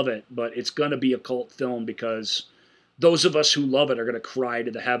that love it, but it's going to be a cult film because those of us who love it are going to cry to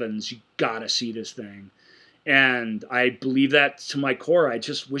the heavens, you got to see this thing. And I believe that to my core. I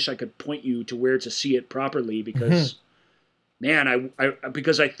just wish I could point you to where to see it properly because, man,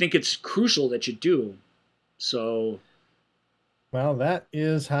 because I think it's crucial that you do. So. Well, that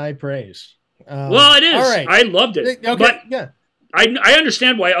is high praise. Well, it is. All right. I loved it. Okay. But yeah. I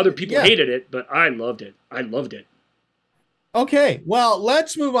understand why other people hated it, but I loved it. I loved it. Okay. Well,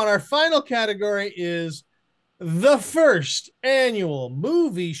 let's move on. Our final category is the first annual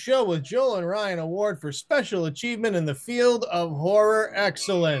Movie Show with Joel and Ryan Award for Special Achievement in the Field of Horror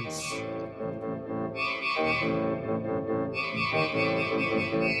Excellence.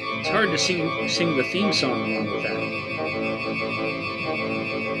 It's hard to sing the theme song along with that.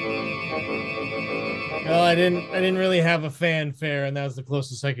 Well, I didn't really have a fanfare, and that was the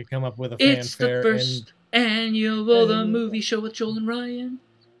closest I could come up with a fanfare. It's the first annual The Movie Show with Joel and Ryan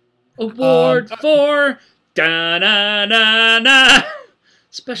Award for da-na-na-na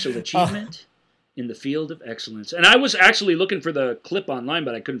Special Achievement in the Field of Excellence. And I was actually looking for the clip online,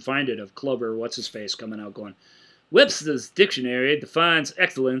 but I couldn't find it of Clubber, what's-his-face, coming out going, Webster's Dictionary defines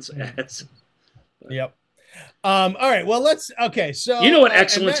excellence as... Yep. All right, well, okay, so... You know what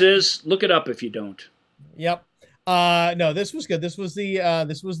excellence is? Look it up if you don't. Yep. No, this was good. This was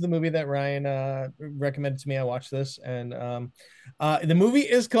the movie that Ryan recommended to me. I watched this, and the movie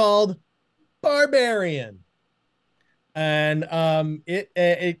is called Barbarian. And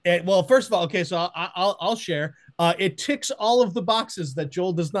well, first of all, okay, so I'll share. It ticks all of the boxes that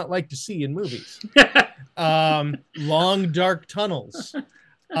Joel does not like to see in movies. Long dark tunnels.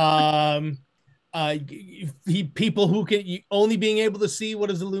 People who can only being able to see what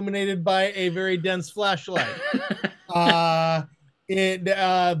is illuminated by a very dense flashlight. I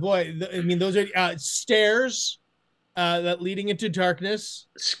mean, those are stairs that leading into darkness.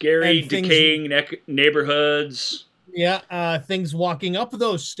 Scary, decaying neighborhoods. Yeah, things walking up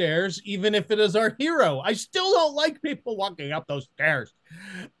those stairs, even if it is our hero. I still don't like people walking up those stairs.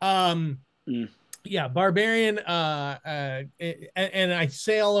 Yeah, Barbarian, and I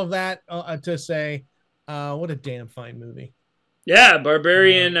say all of that to say, what a damn fine movie. Yeah,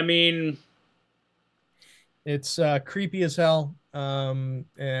 Barbarian, I mean... It's creepy as hell. And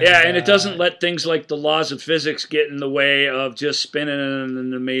it doesn't let things like the laws of physics get in the way of just spinning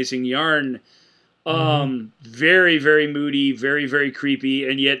an amazing yarn. Very, very moody, very, very creepy,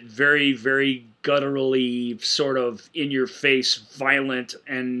 and yet very, very gutturally, sort of in-your-face, violent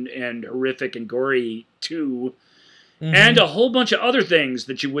and horrific and gory too, and a whole bunch of other things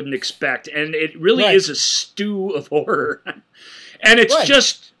that you wouldn't expect. And it really is a stew of horror, and it's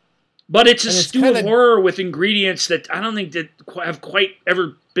just, but it's a stew of horror with ingredients that I don't think that have quite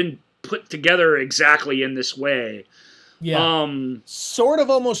ever been put together exactly in this way. Yeah, sort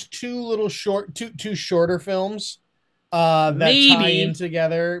of almost two shorter films that tie in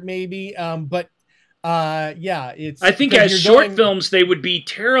together, maybe. But it's. I think as short films they would be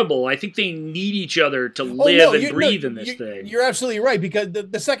terrible. I think they need each other to live and breathe in this thing. You're absolutely right, because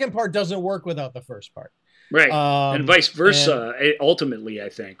the second part doesn't work without the first part. Right, and vice versa. Ultimately, I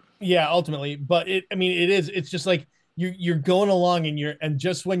think. Yeah, ultimately, but it's just like you're going along and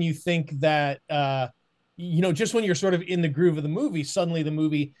just when you think that. Just when you're sort of in the groove of the movie, suddenly the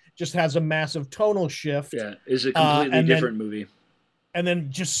movie just has a massive tonal shift. Yeah, is a completely different movie. And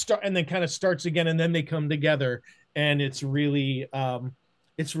then kind of starts again, and then they come together, and it's really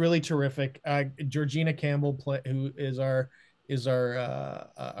terrific. Georgina Campbell, who is our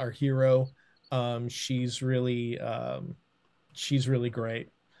hero, she's really great.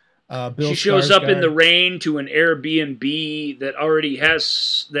 Bill She shows up in Skarsgård. the rain to an Airbnb that already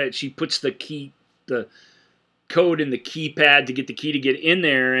has that. She puts the code in the keypad to get the key to get in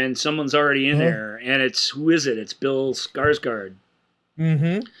there, and someone's already in there. And who is it? It's Bill Skarsgård.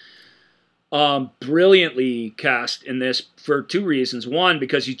 Mm-hmm. Brilliantly cast in this for two reasons. One,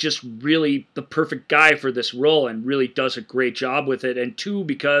 because he's just really the perfect guy for this role and really does a great job with it. And two,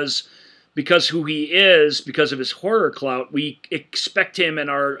 because who he is, because of his horror clout, we expect him and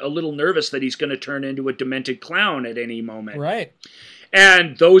are a little nervous that he's going to turn into a demented clown at any moment. Right.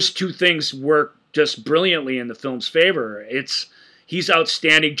 And those two things work just brilliantly in the film's favor. He's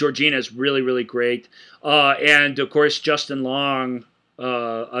outstanding. Georgina's really, really great. And of course, Justin Long,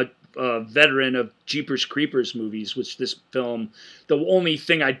 a veteran of Jeepers Creepers movies, which this film, the only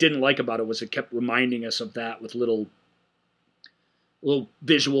thing I didn't like about it was it kept reminding us of that with little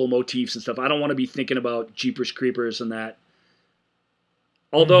visual motifs and stuff. I don't want to be thinking about Jeepers Creepers and that.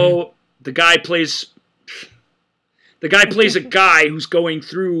 Although the guy plays a guy who's going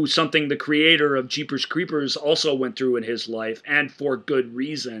through something the creator of Jeepers Creepers also went through in his life, and for good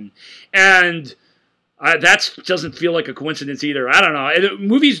reason. And that doesn't feel like a coincidence either. I don't know. The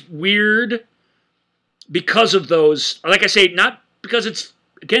movie's weird because of those. Like I say, not because it's,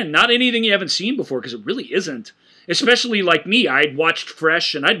 again, not anything you haven't seen before, because it really isn't. Especially like me, I'd watched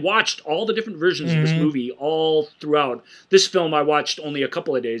Fresh, and I'd watched all the different versions of this movie all throughout. This film I watched only a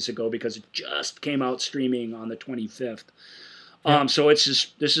couple of days ago because it just came out streaming on the 25th. So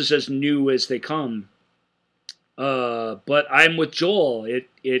this is as new as they come. But I'm with Joel.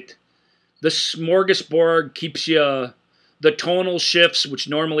 The smorgasbord keeps you, the tonal shifts, which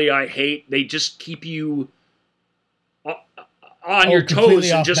normally I hate, they just keep you on your toes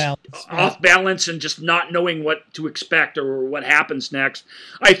and just off balance and just not knowing what to expect or what happens next.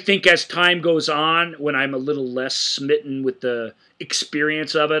 I think as time goes on, when I'm a little less smitten with the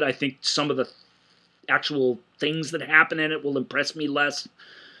experience of it, I think some of the actual things that happen in it will impress me less.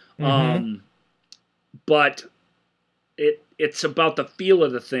 But it's about the feel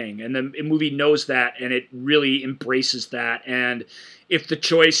of the thing, and the movie knows that, and it really embraces that. And if the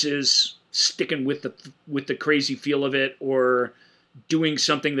choice is sticking with the crazy feel of it or doing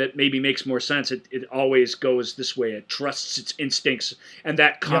something that maybe makes more sense, it always goes this way. It trusts its instincts, and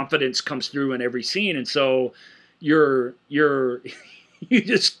that confidence comes through in every scene. And so you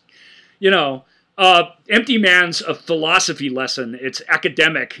just, Empty Man's a philosophy lesson. It's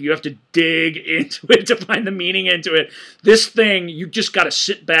academic. You have to dig into it to find the meaning into it. This thing, you just got to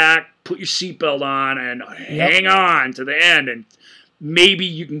sit back, put your seatbelt on, and hang on to the end, and maybe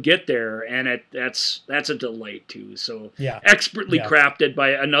you can get there. And that's a delight too. So expertly crafted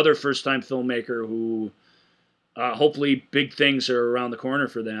by another first-time filmmaker who hopefully big things are around the corner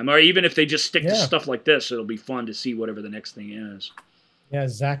for them. Or even if they just stick to stuff like this, it'll be fun to see whatever the next thing is. Yeah,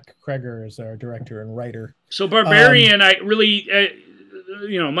 Zach Kreger is our director and writer. So Barbarian, I really,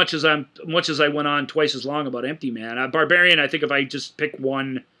 much as I went on twice as long about Empty Man, Barbarian, I think if I just pick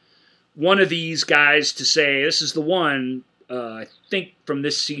one of these guys to say this is the one, I think from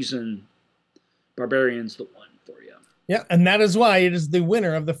this season, Barbarian's the one for you. Yeah, and that is why it is the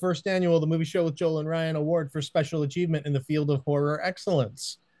winner of the first annual The Movie Show with Joel and Ryan Award for Special Achievement in the Field of Horror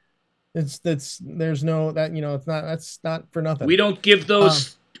Excellence. It's not for nothing. We don't give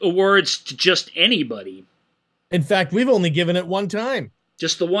those awards to just anybody. In fact, we've only given it one time.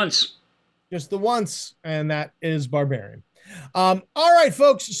 Just the once, and that is Barbarian. All right,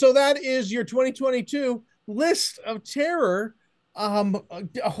 folks. So that is your 2022 list of terror.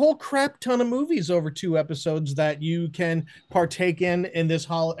 A whole crap ton of movies over 2 episodes that you can partake in this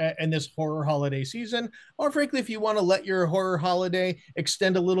horror holiday season, or frankly, if you want to let your horror holiday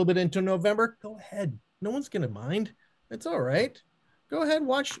extend a little bit into November, go ahead. No one's gonna mind. It's all right. Go ahead,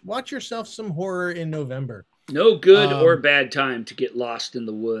 watch yourself some horror in November. No good or bad time to get lost in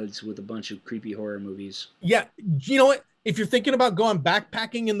the woods with a bunch of creepy horror movies. Yeah, you know what? If you're thinking about going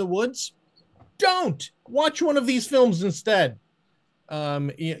backpacking in the woods, don't watch one of these films instead.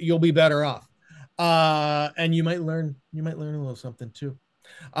 You'll be better off, and you might learn a little something too.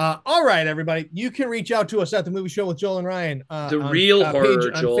 All right, everybody, you can reach out to us at The Movie Show with Joel and Ryan. The real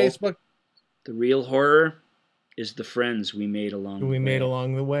horror, Joel, on Facebook. The real horror is the friends we made along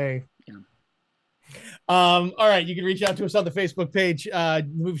the way. Yeah. All right, you can reach out to us on the Facebook page, The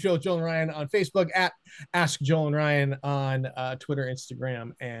Movie Show with Joel and Ryan on Facebook, at Ask Joel and Ryan on Twitter,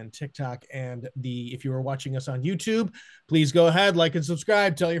 Instagram, and TikTok. And if you are watching us on YouTube, please go ahead, like and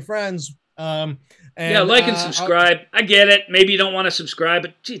subscribe, tell your friends. Like and subscribe. I get it. Maybe you don't want to subscribe,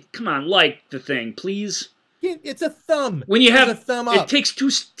 but gee, come on, like the thing, please. It's a thumb. When you have a thumb up,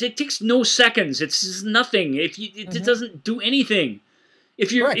 it takes no seconds. It's nothing. It doesn't do anything.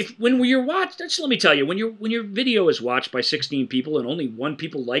 When you're watched, just let me tell you, when your video is watched by 16 people and only 1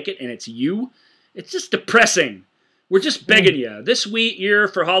 people like it and it's you, it's just depressing. We're just begging you this year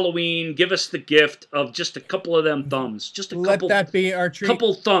for Halloween, give us the gift of just a couple of them thumbs. Just a couple. Let that be our treat.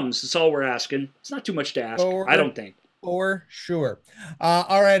 Couple thumbs. That's all we're asking. It's not too much to ask. I don't think. For sure.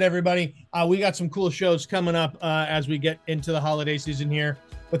 All right, everybody. We got some cool shows coming up as we get into the holiday season here.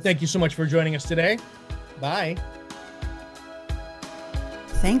 But thank you so much for joining us today. Bye.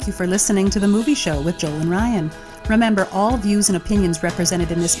 Thank you for listening to The Movie Show with Joel and Ryan. Remember, all views and opinions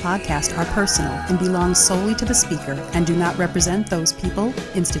represented in this podcast are personal and belong solely to the speaker and do not represent those people,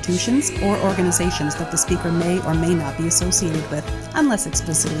 institutions, or organizations that the speaker may or may not be associated with, unless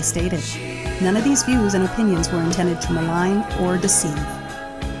explicitly stated. None of these views and opinions were intended to malign or deceive.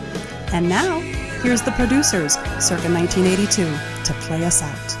 And now, here's the producers, circa 1982, to play us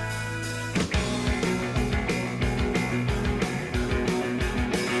out.